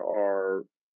and are,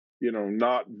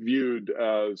 not viewed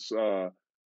as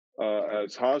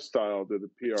hostile to the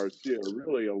PRC, are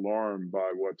really alarmed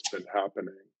by what's been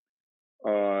happening.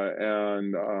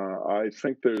 And I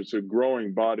think there's a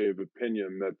growing body of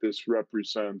opinion that this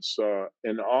represents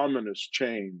an ominous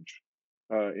change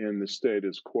in the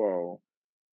status quo.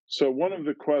 So one of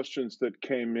the questions that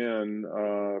came in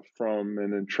from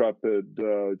an intrepid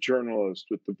journalist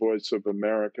with the Voice of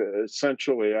America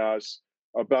essentially asks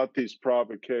about these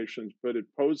provocations, but it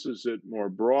poses it more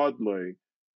broadly.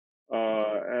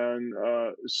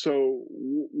 So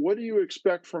what do you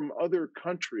expect from other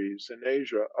countries in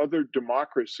Asia, other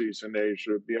democracies in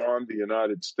Asia beyond the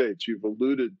United States? You've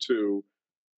alluded to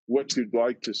what you'd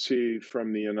like to see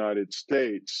from the United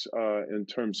States in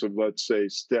terms of, let's say,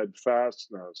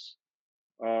 steadfastness.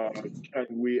 Can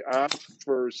we ask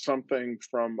for something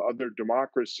from other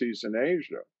democracies in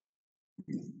Asia?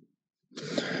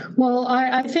 Well,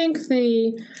 I think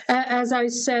as I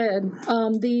said,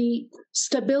 the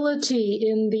stability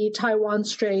in the Taiwan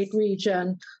Strait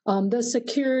region, the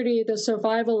security, the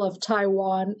survival of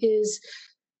Taiwan is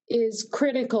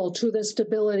critical to the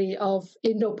stability of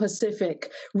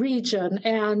Indo-Pacific region.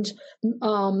 And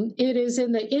it is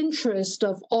in the interest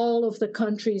of all of the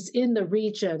countries in the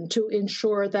region to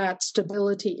ensure that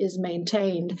stability is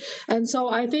maintained. And so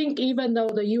I think even though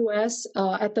the U.S.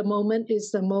 At the moment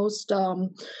is the most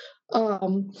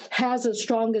has the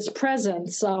strongest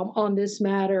presence on this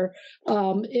matter,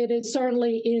 it is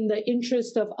certainly in the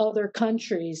interest of other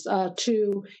countries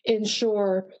to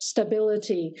ensure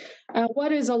stability.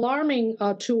 What is alarming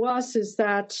to us is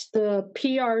that the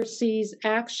PRC's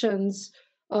actions,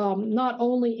 not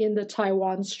only in the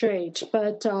Taiwan Strait,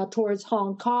 but towards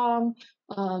Hong Kong,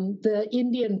 the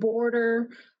Indian border,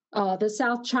 the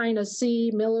South China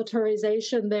Sea,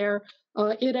 militarization there,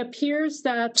 it appears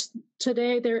that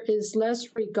today there is less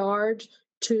regard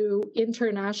to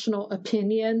international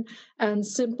opinion and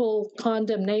simple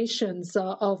condemnations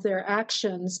of their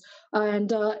actions.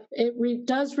 And it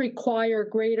does require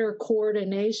greater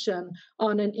coordination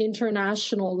on an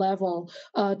international level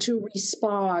to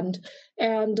respond.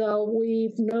 And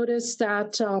we've noticed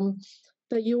that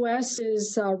the U.S.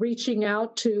 is reaching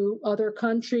out to other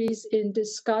countries in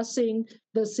discussing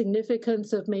the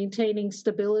significance of maintaining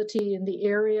stability in the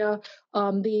area.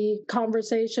 The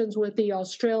conversations with the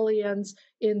Australians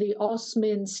in the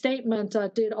Osmin statement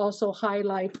did also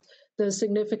highlight the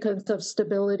significance of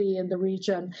stability in the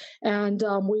region. And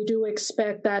we do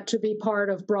expect that to be part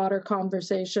of broader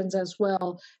conversations as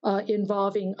well,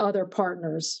 involving other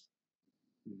partners.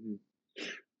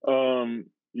 Mm-hmm.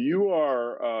 You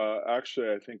are actually,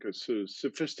 I think, a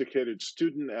sophisticated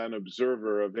student and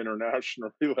observer of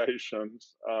international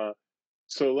relations.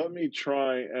 So let me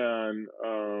try and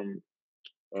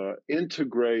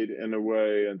integrate in a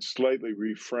way and slightly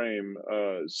reframe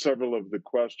several of the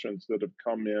questions that have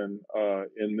come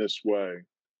in this way.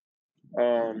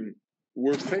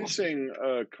 We're facing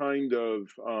a kind of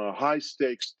high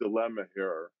stakes dilemma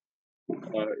here.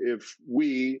 If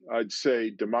I'd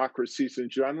say democracies in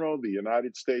general, the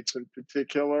United States in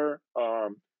particular,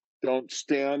 don't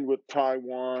stand with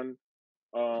Taiwan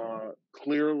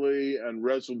clearly and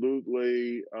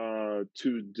resolutely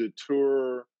to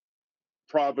deter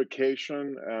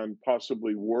provocation and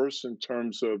possibly worse in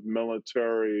terms of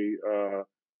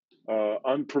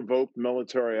unprovoked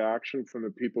military action from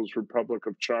the People's Republic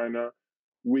of China,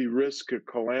 we risk a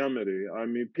calamity. I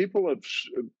mean, people,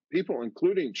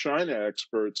 including China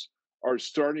experts, are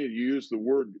starting to use the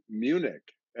word Munich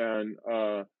and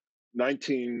the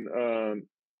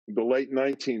late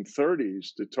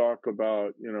 1930s to talk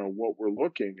about what we're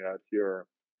looking at here.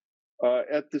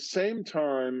 At the same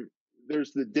time,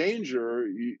 there's the danger.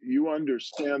 You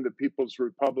understand the People's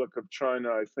Republic of China,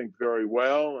 I think, very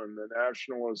well, and the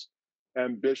nationalist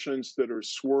ambitions that are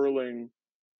swirling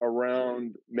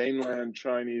around mainland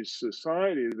Chinese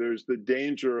society. There's the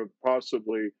danger of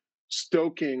possibly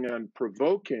stoking and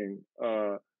provoking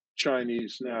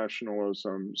Chinese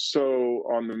nationalism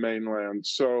on the mainland.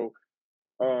 So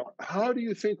how do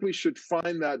you think we should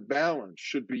find that balance?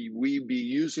 Should we be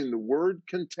using the word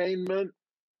containment?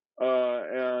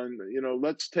 And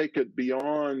let's take it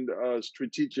beyond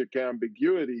strategic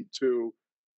ambiguity to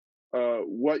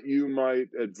what you might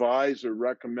advise or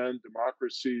recommend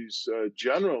democracies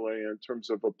generally in terms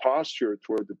of a posture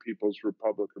toward the People's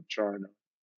Republic of China.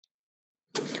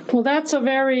 Well, that's a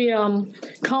very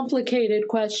complicated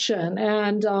question,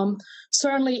 and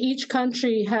certainly each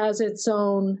country has its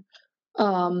own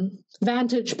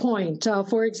vantage point.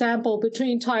 For example,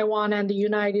 between Taiwan and the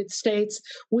United States,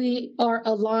 we are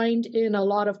aligned in a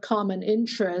lot of common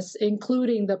interests,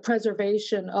 including the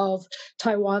preservation of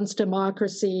Taiwan's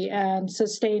democracy and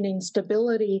sustaining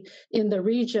stability in the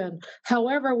region.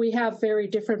 However, we have very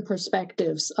different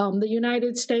perspectives. The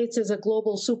United States is a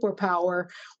global superpower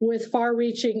with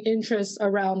far-reaching interests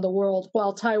around the world,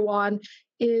 while Taiwan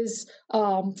is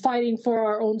fighting for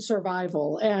our own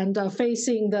survival and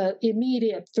facing the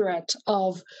immediate threat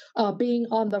of being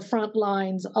on the front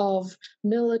lines of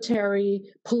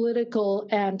military, political,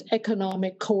 and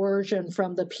economic coercion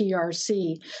from the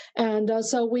PRC. And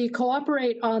so we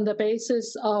cooperate on the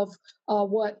basis of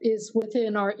what is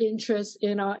within our interests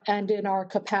and in our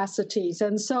capacities.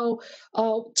 And so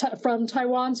from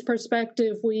Taiwan's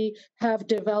perspective, we have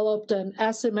developed an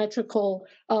asymmetrical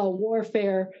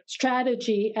warfare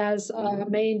strategy as a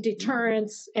main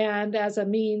deterrence and as a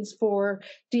means for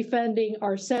defending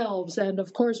ourselves. And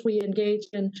of course, we engage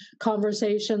in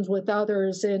conversations with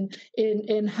others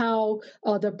in how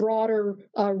the broader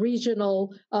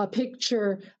regional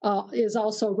picture is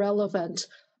also relevant.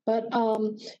 But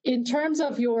in terms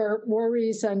of your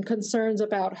worries and concerns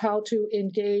about how to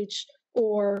engage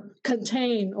or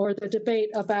contain, or the debate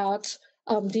about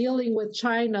dealing with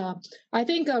China, I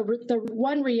think the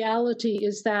one reality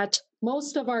is that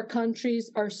most of our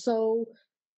countries are so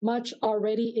much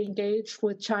already engaged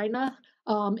with China,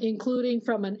 including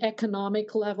from an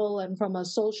economic level and from a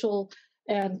social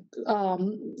and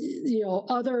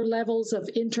other levels of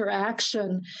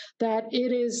interaction, that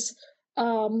it is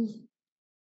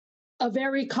a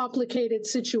very complicated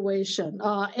situation.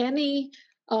 Any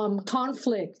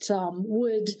conflict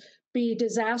would be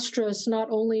disastrous not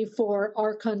only for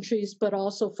our countries, but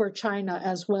also for China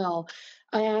as well.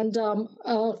 And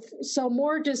so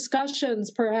more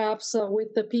discussions perhaps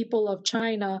with the people of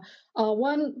China.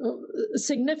 One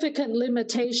significant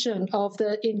limitation of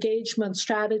the engagement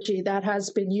strategy that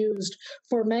has been used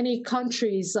for many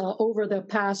countries over the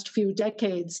past few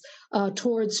decades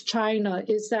towards China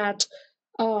is that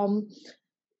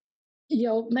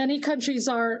many countries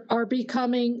are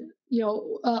becoming,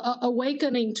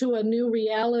 awakening to a new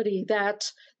reality,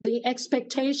 that the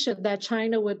expectation that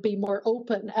China would be more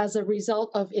open as a result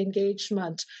of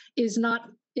engagement is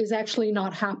actually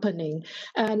not happening.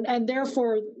 And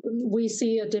therefore, we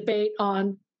see a debate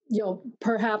on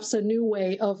perhaps a new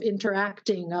way of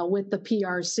interacting with the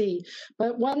PRC.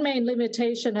 But one main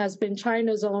limitation has been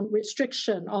China's own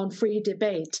restriction on free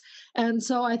debate. And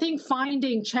so I think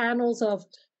finding channels of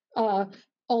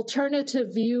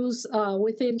alternative views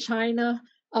within China,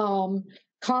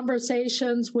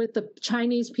 conversations with the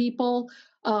Chinese people,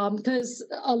 because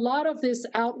a lot of this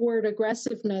outward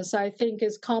aggressiveness, I think,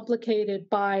 is complicated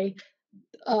by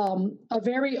a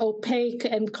very opaque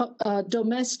and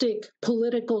domestic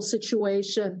political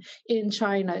situation in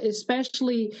China,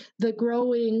 especially the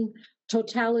growing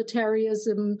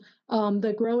totalitarianism,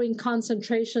 the growing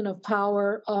concentration of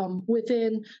power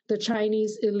within the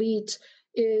Chinese elite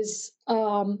is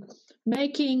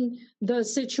making the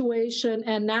situation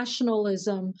and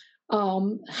nationalism,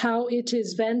 how it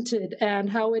is vented and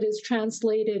how it is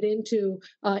translated into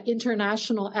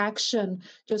international action,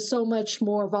 just so much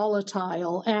more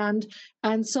volatile. And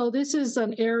so this is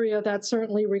an area that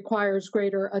certainly requires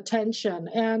greater attention.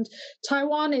 And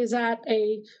Taiwan is at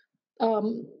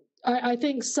I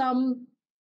think some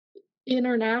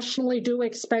internationally do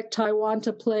expect Taiwan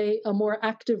to play a more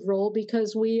active role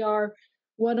because we are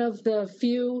one of the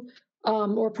few,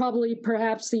 or probably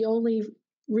perhaps the only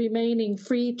remaining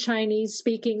free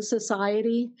Chinese-speaking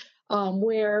society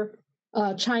where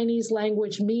Chinese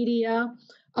language media,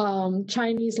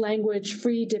 Chinese language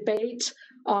free debate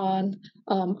on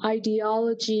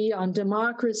ideology, on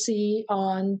democracy,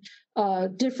 on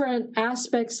different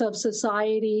aspects of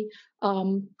society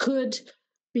could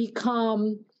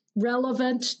become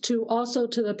relevant to also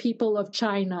to the people of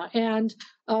China. And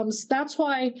that's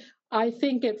why I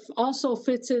think it also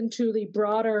fits into the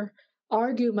broader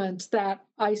argument that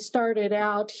I started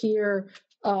out here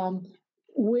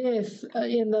with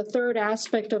in the third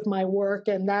aspect of my work,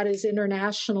 and that is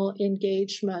international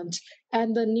engagement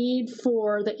and the need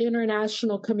for the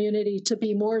international community to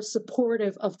be more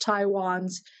supportive of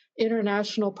Taiwan's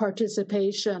international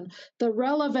participation. The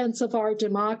relevance of our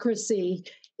democracy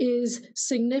is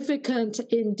significant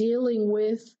in dealing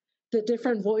with the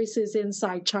different voices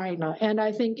inside China. And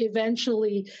I think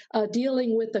eventually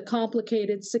dealing with the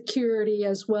complicated security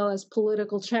as well as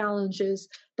political challenges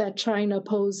that China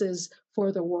poses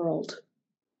for the world.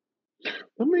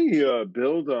 Let me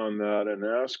build on that and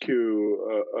ask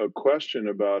you a question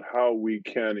about how we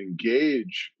can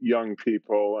engage young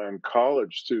people and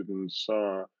college students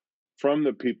from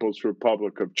the People's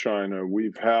Republic of China.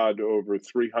 We've had over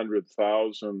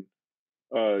 300,000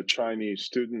 Chinese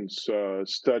students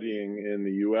studying in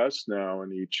the U.S. now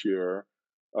and each year.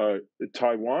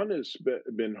 Taiwan has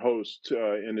been host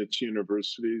in its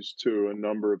universities to a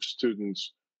number of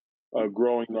students, a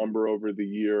growing number over the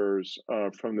years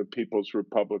from the People's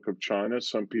Republic of China.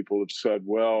 Some people have said,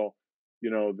 well,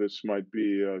 this might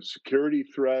be a security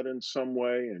threat in some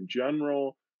way in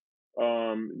general.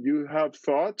 You have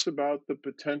thoughts about the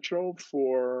potential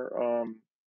for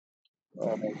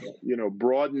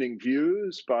broadening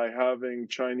views by having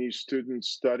Chinese students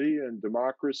study in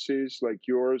democracies like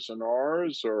yours and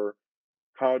ours, or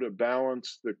how to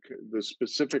balance the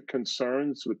specific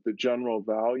concerns with the general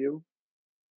value?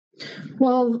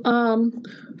 Well,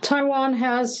 Taiwan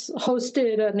has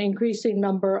hosted an increasing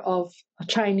number of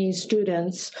Chinese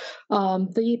students.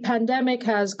 The pandemic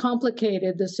has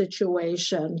complicated the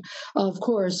situation, of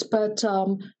course, but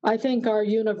I think our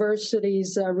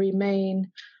universities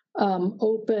remain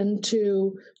open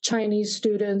to Chinese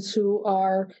students who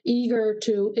are eager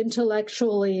to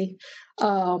intellectually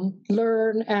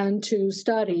learn and to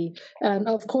study. And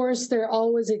of course, there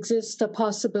always exists a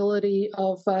possibility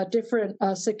of different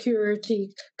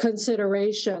security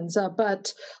considerations.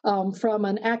 But from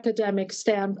an academic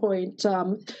standpoint,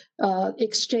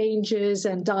 exchanges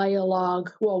and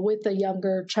dialogue, with the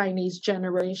younger Chinese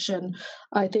generation,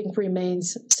 I think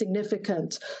remains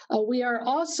significant. We are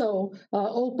also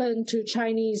open to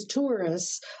Chinese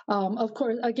tourists. Of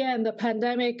course, again, the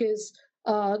pandemic is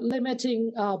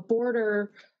limiting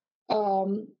border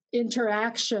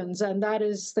interactions, and that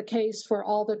is the case for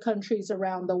all the countries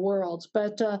around the world.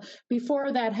 But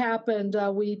before that happened,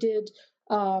 we did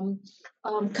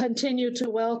continue to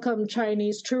welcome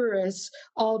Chinese tourists,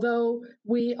 although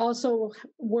we also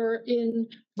were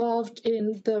involved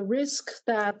in the risk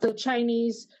that the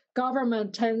Chinese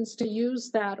government tends to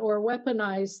use that or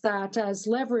weaponize that as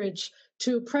leverage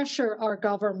to pressure our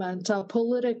government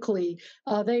politically.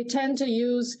 They tend to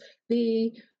use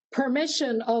the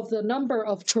permission of the number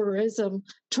of tourists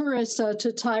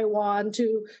to Taiwan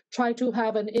to try to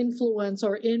have an influence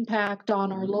or impact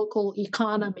on our local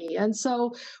economy. And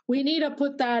so we need to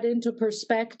put that into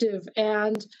perspective,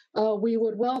 and we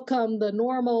would welcome the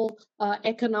normal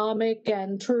economic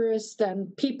and tourist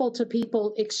and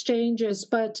people-to-people exchanges,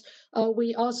 but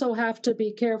we also have to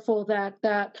be careful that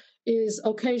that is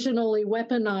occasionally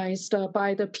weaponized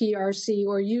by the PRC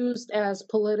or used as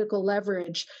political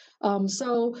leverage.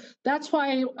 So that's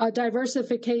why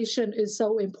diversification is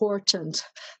so important.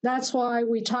 That's why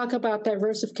we talk about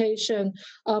diversification,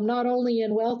 not only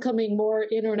in welcoming more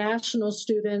international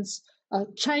students,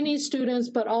 Chinese students,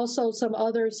 but also some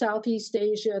other Southeast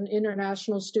Asian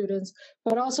international students,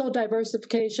 but also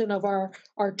diversification of our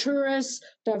tourists,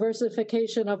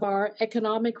 diversification of our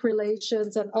economic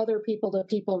relations, and other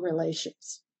people-to-people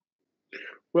relations.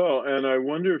 Well, and I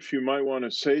wonder if you might want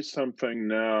to say something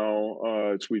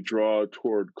now as we draw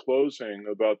toward closing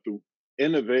about the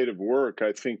innovative work.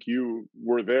 I think you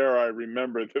were there. I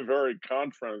remember the very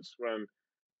conference when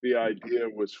the idea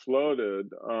was floated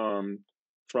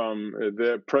from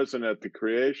the president at the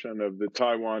creation of the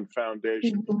Taiwan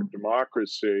Foundation for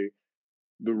Democracy,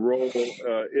 the role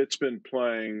it's been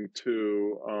playing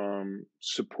to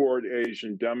support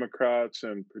Asian Democrats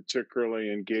and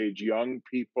particularly engage young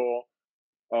people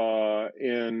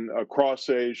in across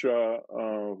Asia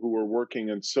who are working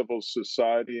in civil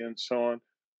society and so on.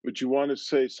 Would you want to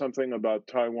say something about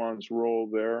Taiwan's role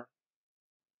there?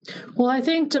 Well, I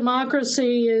think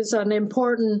democracy is an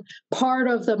important part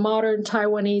of the modern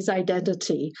Taiwanese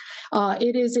identity.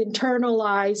 It is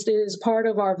internalized, it is part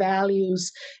of our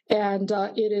values, and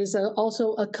it is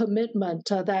also a commitment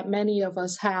that many of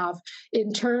us have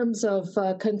in terms of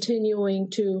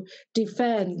continuing to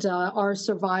defend our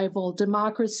survival.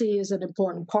 Democracy is an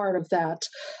important part of that.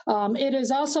 It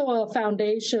is also a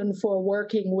foundation for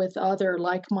working with other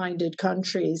like-minded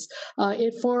countries.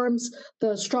 It forms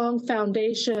the strong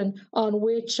foundation on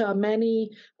which many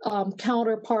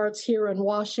counterparts here in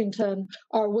Washington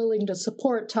are willing to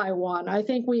support Taiwan. I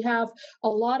think we have a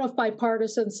lot of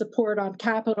bipartisan support on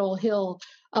Capitol Hill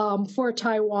for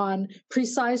Taiwan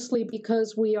precisely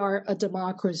because we are a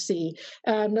democracy.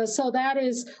 And so that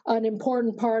is an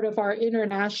important part of our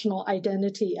international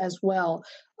identity as well.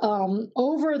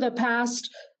 Over the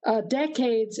past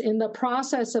decades in the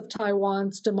process of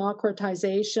Taiwan's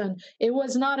democratization, it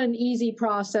was not an easy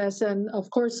process. And of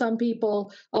course, some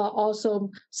people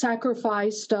also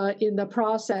sacrificed in the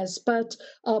process. But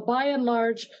by and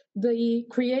large, the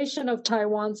creation of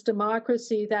Taiwan's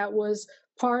democracy that was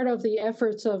part of the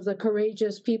efforts of the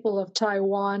courageous people of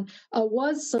Taiwan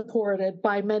was supported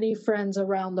by many friends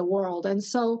around the world. And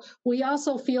so we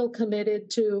also feel committed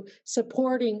to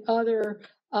supporting other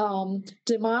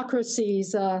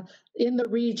democracies in the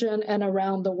region and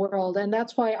around the world. And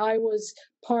that's why I was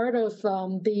part of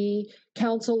the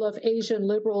Council of Asian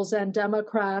Liberals and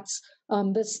Democrats.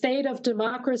 The state of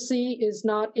democracy is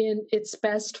not in its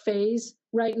best phase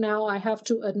right now, I have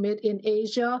to admit, in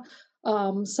Asia.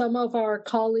 Some of our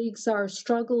colleagues are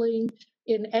struggling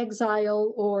in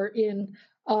exile or in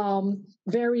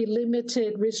very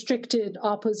limited, restricted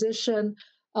opposition.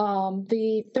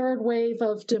 The third wave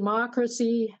of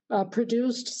democracy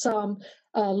produced some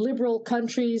liberal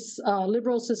countries,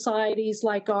 liberal societies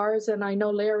like ours. And I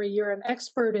know, Larry, you're an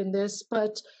expert in this,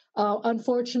 but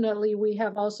unfortunately, we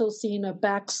have also seen a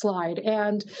backslide.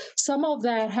 And some of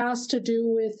that has to do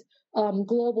with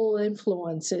global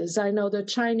influences. I know the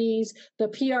Chinese, the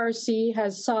PRC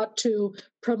has sought to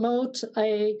promote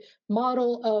a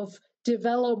model of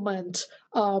development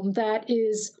that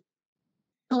is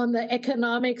on the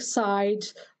economic side,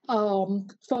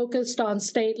 focused on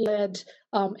state-led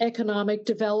economic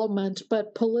development,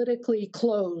 but politically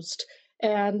closed.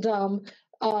 And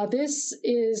this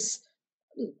is,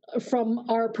 from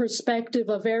our perspective,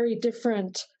 a very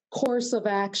different course of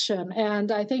action.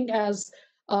 And I think as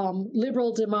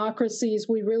liberal democracies,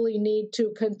 we really need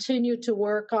to continue to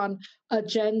work on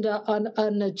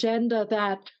an agenda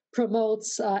that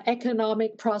promotes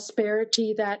economic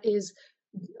prosperity that is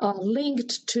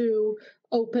linked to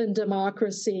open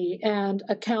democracy and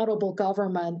accountable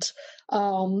government,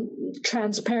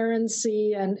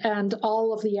 transparency, and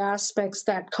all of the aspects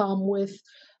that come with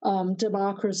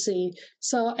democracy.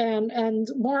 So, and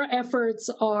more efforts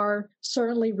are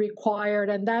certainly required,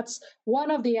 and that's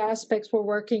one of the aspects we're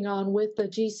working on with the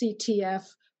GCTF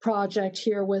project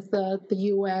here with the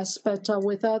U.S., but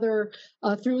with other,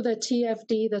 through the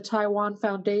TFD, the Taiwan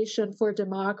Foundation for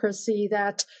Democracy,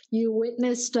 that you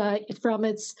witnessed from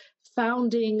its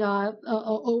founding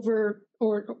over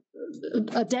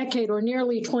a decade or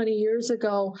nearly 20 years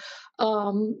ago.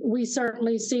 We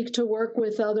certainly seek to work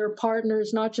with other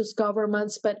partners, not just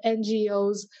governments, but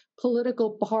NGOs,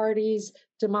 political parties,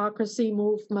 democracy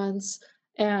movements,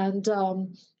 and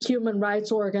human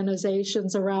rights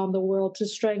organizations around the world to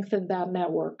strengthen that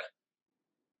network.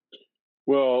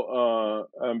 Well,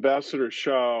 Ambassador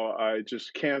Hsiao, I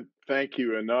just can't thank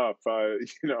you enough.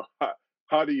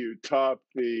 How do you top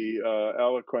the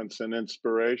eloquence and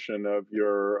inspiration of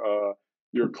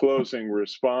your closing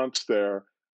response there?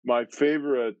 My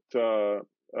favorite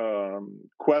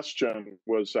question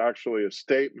was actually a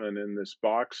statement in this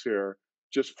box here,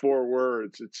 just 4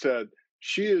 words. It said,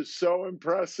 She is so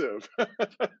impressive.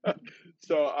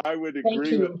 So I would Thank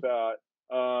agree with you. that.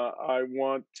 I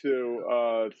want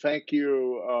to thank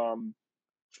you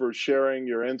for sharing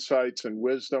your insights and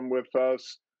wisdom with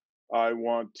us. I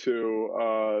want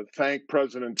to thank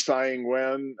President Tsai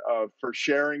Ing-wen for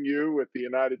sharing you with the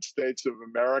United States of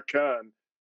America and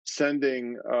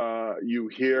sending you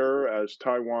here as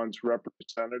Taiwan's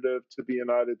representative to the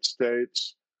United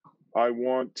States. I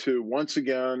want to once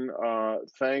again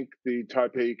thank the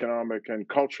Taipei Economic and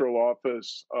Cultural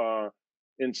Office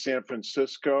in San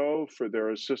Francisco for their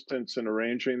assistance in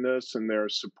arranging this and their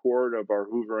support of our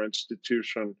Hoover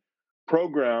Institution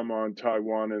program on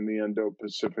Taiwan and the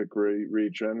Indo-Pacific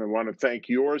region. I want to thank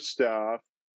your staff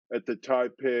at the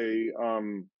Taipei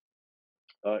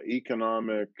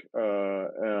Economic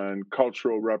and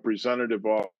Cultural Representative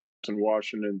Office in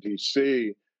Washington,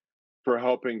 D.C., for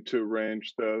helping to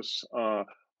arrange this.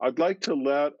 I'd like to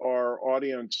let our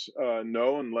audience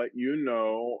know and let you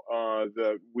know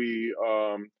that we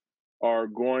are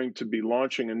going to be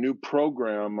launching a new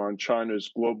program on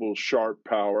China's global sharp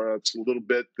power. That's a little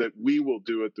bit that we will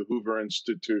do at the Hoover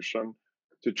Institution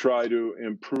to try to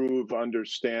improve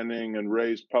understanding and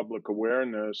raise public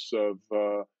awareness of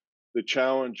the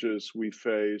challenges we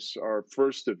face. Our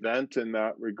first event in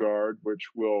that regard, which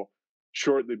will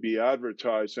shortly be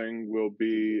advertising, will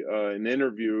be an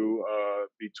interview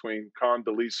between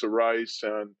Condoleezza Rice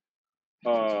and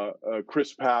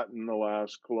Chris Patton, the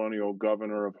last colonial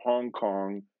governor of Hong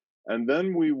Kong. And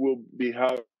then we will be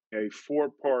having a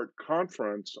four-part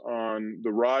conference on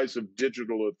the rise of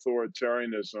digital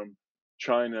authoritarianism,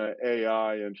 China,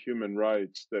 AI, and human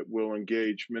rights that will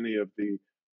engage many of the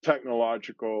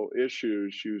technological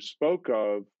issues you spoke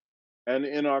of. And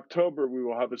in October, we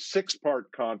will have a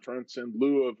six-part conference in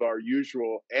lieu of our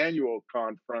usual annual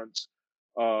conference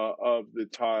of the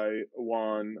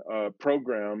Taiwan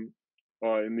program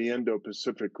in the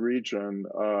Indo-Pacific region.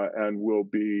 And we'll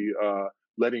be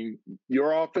letting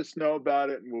your office know about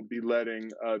it, and we'll be letting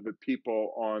the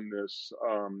people on this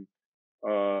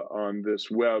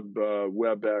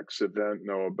WebEx event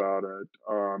know about it.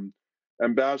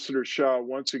 Ambassador Hsiao,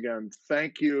 once again,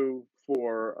 thank you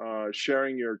for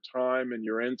sharing your time and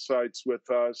your insights with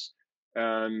us.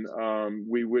 And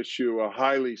we wish you a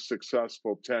highly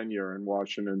successful tenure in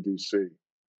Washington, D.C.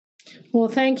 Well,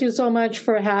 thank you so much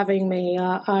for having me.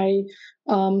 I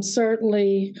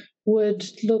certainly would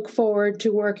look forward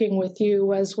to working with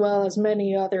you as well as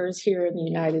many others here in the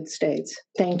United States.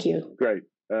 Thank you. Great.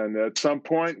 And at some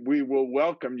point, we will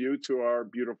welcome you to our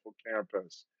beautiful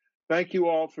campus. Thank you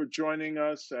all for joining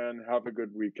us, and have a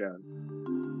good weekend.